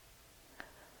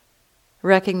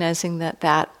 Recognizing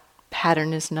that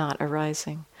pattern is not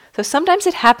arising. So sometimes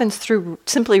it happens through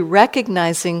simply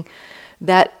recognizing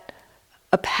that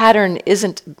a pattern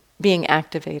isn't being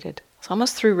activated. It's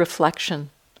almost through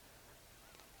reflection.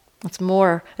 It's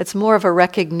more of a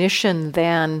recognition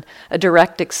than a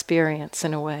direct experience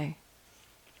in a way.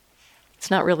 It's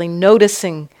not really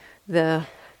noticing the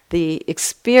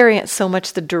experience, so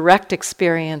much the direct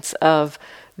experience of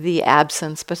the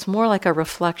absence, but it's more like a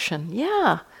reflection.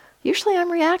 Yeah, usually I'm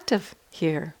reactive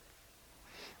here.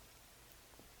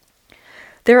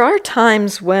 There are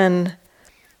times when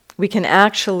we can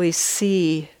actually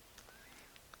see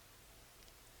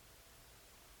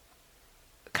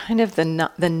kind of the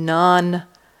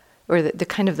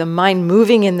kind of the mind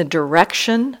moving in the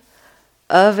direction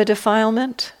of a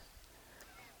defilement,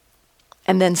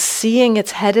 and then seeing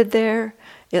it's headed there,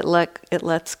 it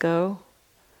lets go.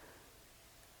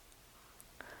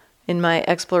 In my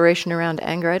exploration around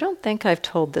anger, I don't think I've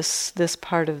told this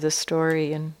part of the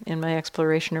story in my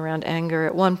exploration around anger.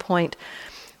 At one point,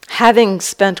 having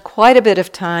spent quite a bit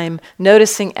of time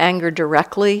noticing anger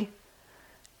directly,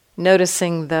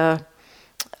 noticing the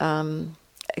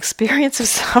experience of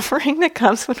suffering that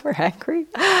comes when we're angry.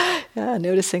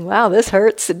 Noticing, wow, this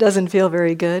hurts. It doesn't feel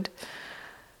very good.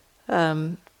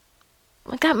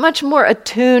 I got much more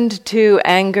attuned to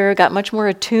anger, got much more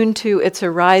attuned to its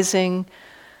arising,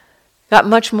 got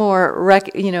much more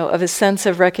of a sense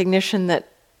of recognition that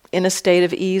in a state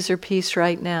of ease or peace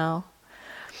right now.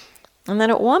 And then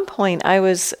at one point I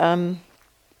was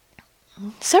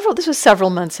this was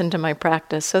several months into my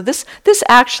practice. So this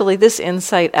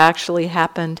insight actually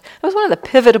happened. It was one of the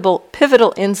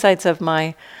pivotal insights of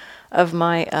my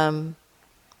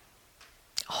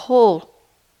whole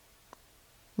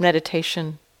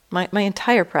meditation, my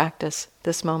entire practice,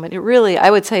 this moment. It really,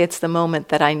 I would say it's the moment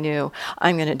that I knew,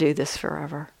 I'm going to do this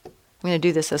forever. I'm going to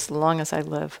do this as long as I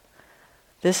live.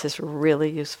 This is really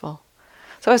useful.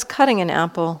 So I was cutting an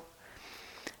apple,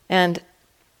 and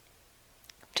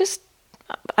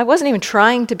I wasn't even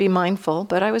trying to be mindful,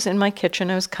 but I was in my kitchen,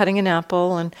 I was cutting an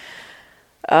apple, and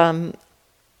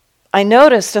I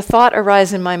noticed a thought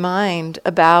arise in my mind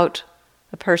about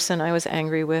a person I was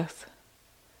angry with.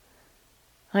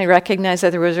 I recognized that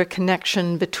there was a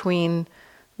connection between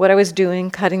what I was doing,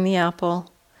 cutting the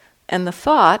apple, and the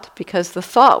thought, because the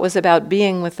thought was about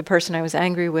being with the person I was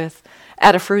angry with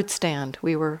at a fruit stand.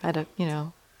 We were at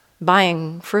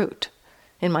buying fruit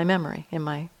in my memory,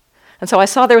 and so I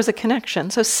saw there was a connection.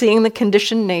 So seeing the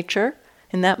conditioned nature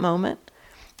in that moment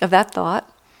of that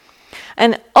thought.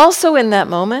 And also in that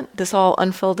moment, this all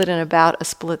unfolded in about a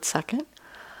split second.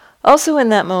 Also in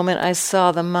that moment, I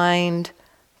saw the mind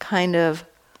kind of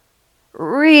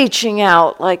reaching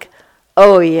out like,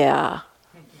 oh yeah,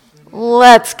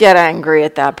 let's get angry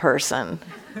at that person.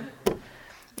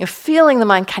 Feeling the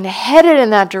mind kind of headed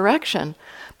in that direction,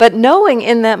 but knowing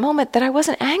in that moment that I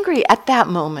wasn't angry at that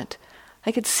moment.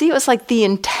 I could see it was like the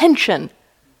intention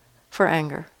for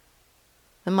anger.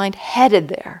 The mind headed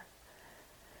there.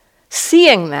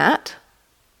 Seeing that,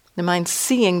 the mind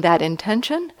seeing that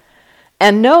intention,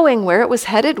 and knowing where it was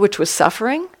headed, which was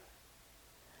suffering,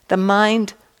 the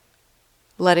mind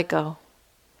let it go.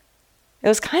 It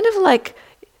was kind of like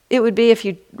it would be if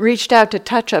you reached out to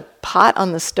touch a pot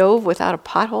on the stove without a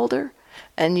pot holder,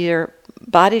 and your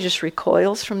body just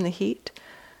recoils from the heat.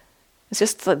 It's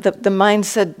just the mind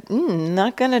said,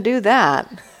 not going to do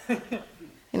that.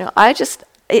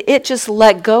 It just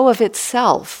let go of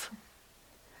itself.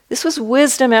 This was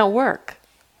wisdom at work.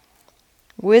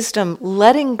 Wisdom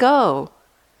letting go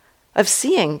of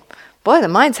seeing, boy, the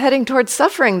mind's heading towards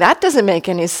suffering. That doesn't make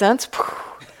any sense.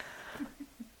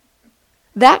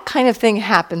 That kind of thing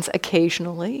happens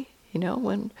occasionally,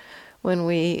 when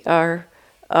we are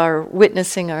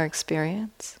witnessing our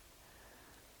experience.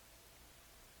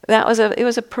 It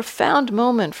was a profound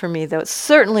moment for me, though it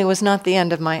certainly was not the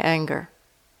end of my anger.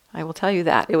 I will tell you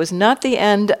that. It was not the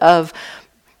end of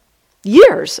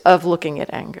years of looking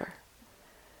at anger.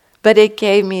 But it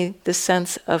gave me the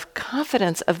sense of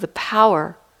confidence of the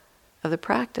power of the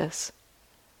practice.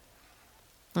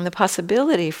 And the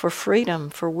possibility for freedom,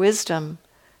 for wisdom,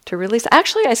 to release.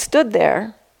 Actually, I stood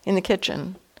there in the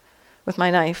kitchen with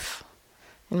my knife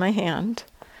in my hand,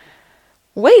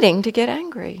 waiting to get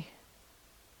angry.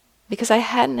 Because I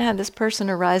hadn't had this person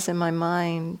arise in my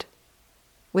mind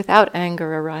without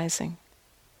anger arising.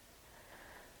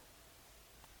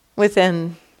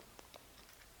 Within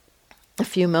a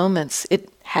few moments, it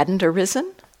hadn't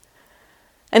arisen.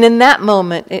 And in that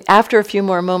moment, after a few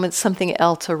more moments, something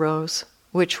else arose,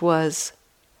 which was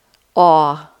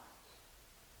awe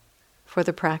for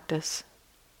the practice.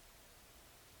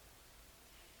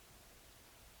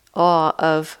 Awe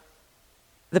of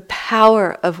the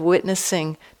power of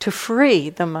witnessing to free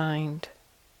the mind.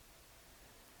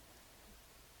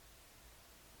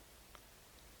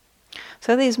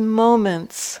 So these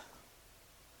moments,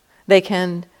 they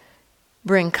can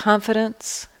bring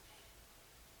confidence,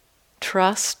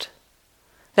 trust.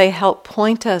 They help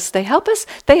point us. They help us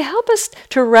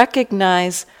to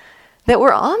recognize that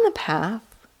we're on the path.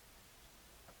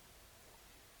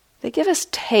 They give us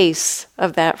tastes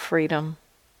of that freedom,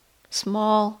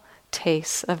 small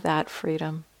tastes of that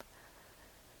freedom.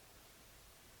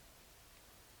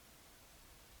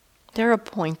 They're a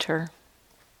pointer.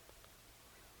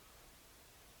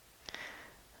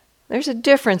 There's a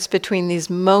difference between these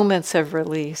moments of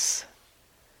release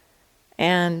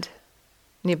and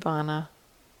Nibbana,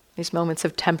 these moments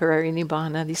of temporary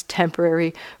Nibbana, these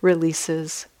temporary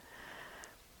releases.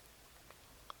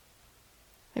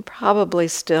 They probably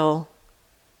still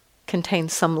contain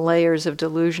some layers of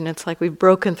delusion. It's like we've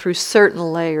broken through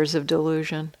certain layers of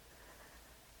delusion,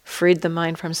 freed the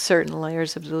mind from certain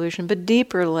layers of delusion, but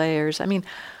deeper layers. I mean,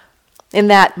 in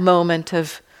that moment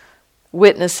of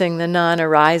witnessing the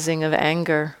non-arising of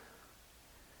anger,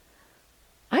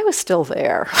 I was still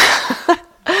there.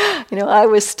 I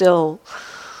was still,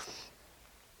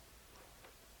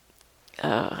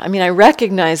 I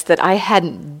recognized that I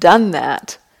hadn't done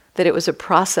that it was a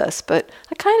process, but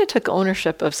I kind of took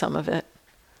ownership of some of it.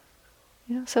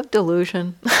 So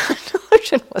delusion.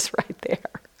 Delusion was right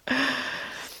there.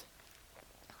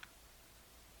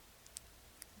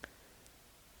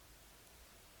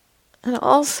 And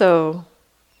also,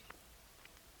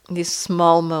 these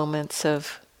small moments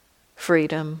of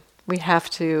freedom, we have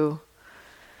to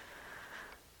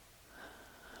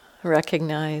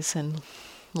recognize and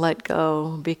let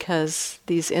go, because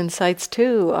these insights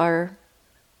too are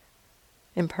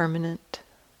impermanent,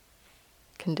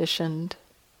 conditioned.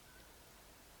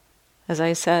 As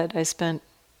I said, I spent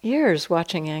years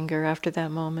watching anger after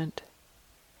that moment.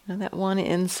 That one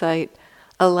insight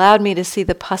allowed me to see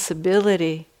the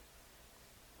possibility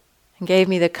and gave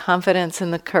me the confidence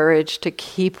and the courage to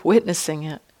keep witnessing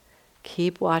it,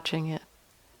 keep watching it.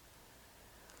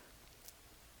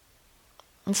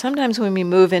 And sometimes when we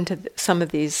move into some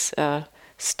of these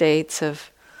states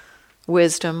of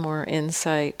wisdom or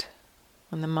insight,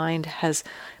 when the mind has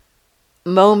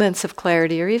moments of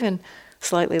clarity or even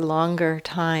slightly longer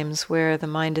times where the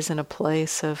mind is in a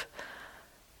place of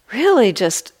really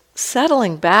just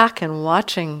settling back and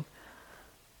watching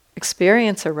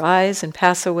experience arise and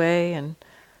pass away, and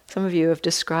some of you have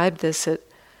described this,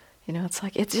 it's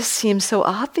like it just seems so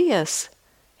obvious.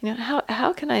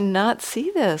 How can I not see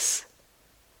this?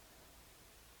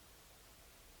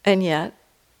 And yet,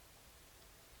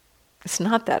 it's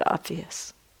not that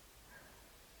obvious.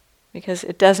 Because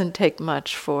it doesn't take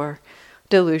much for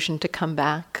delusion to come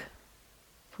back,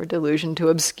 for delusion to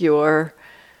obscure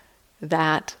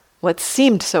what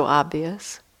seemed so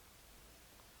obvious.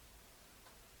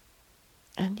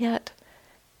 And yet,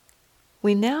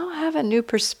 we now have a new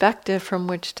perspective from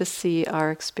which to see our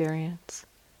experience.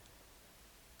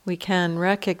 We can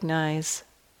recognize,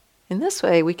 in this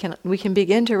way, we can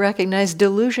begin to recognize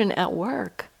delusion at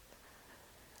work.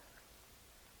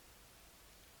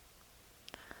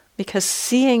 Because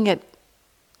seeing it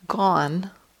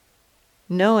gone,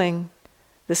 knowing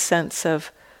the sense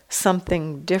of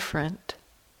something different,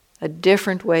 a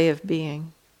different way of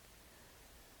being,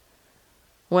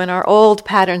 when our old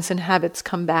patterns and habits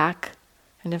come back,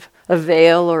 kind of a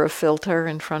veil or a filter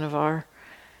in front of our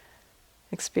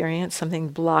experience, something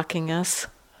blocking us,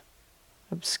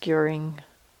 obscuring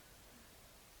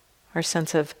our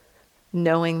sense of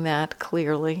knowing that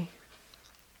clearly,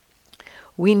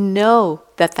 we know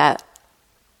that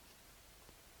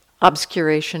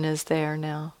obscuration is there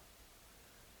now.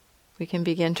 We can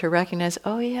begin to recognize,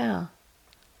 oh yeah,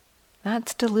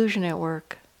 that's delusion at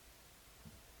work.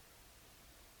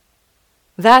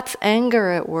 That's anger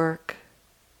at work.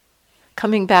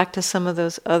 Coming back to some of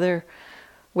those other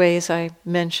ways I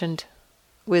mentioned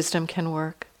wisdom can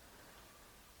work.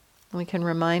 We can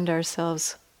remind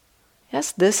ourselves,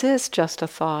 yes, this is just a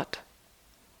thought.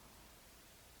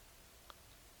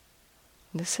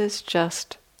 This is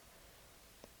just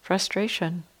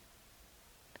frustration.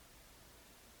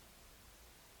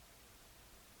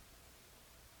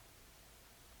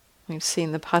 We've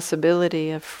seen the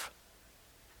possibility of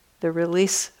the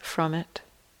release from it.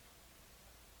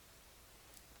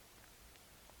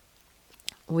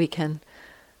 The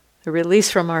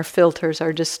release from our filters,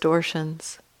 our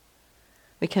distortions.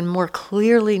 We can more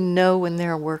clearly know when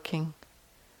they're working.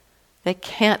 They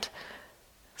can't.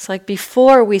 It's like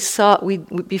before we saw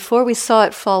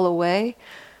it fall away,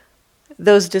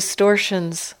 those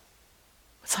distortions,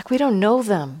 it's like we don't know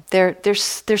them. They're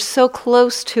so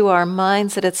close to our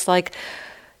minds that it's like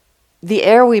the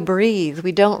air we breathe,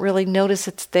 we don't really notice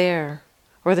it's there.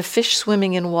 Or the fish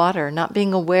swimming in water, not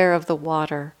being aware of the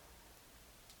water.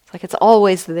 It's like it's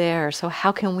always there, so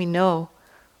how can we know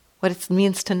what it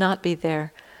means to not be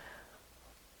there?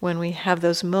 When we have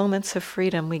those moments of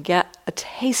freedom, we get a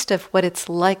taste of what it's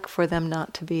like for them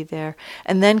not to be there,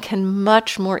 and then can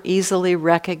much more easily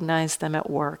recognize them at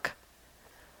work.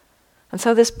 And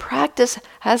so this practice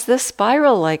has this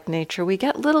spiral-like nature. We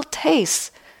get little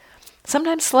tastes,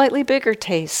 sometimes slightly bigger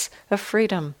tastes of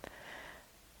freedom.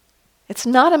 It's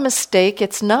not a mistake.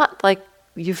 It's not like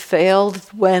you failed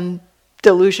when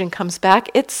delusion comes back.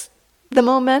 It's the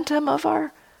momentum of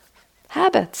our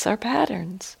habits, our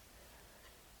patterns.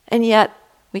 And yet,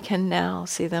 we can now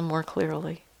see them more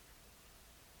clearly.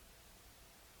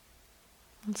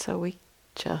 And so we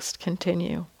just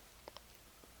continue.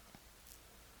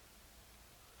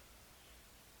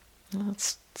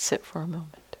 Let's sit for a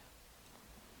moment.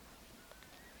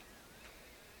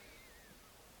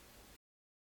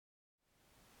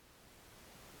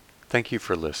 Thank you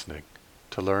for listening.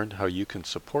 To learn how you can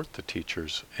support the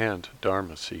teachers and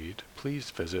Dharma Seed,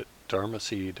 please visit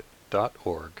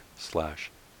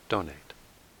dharmaseed.org/donate.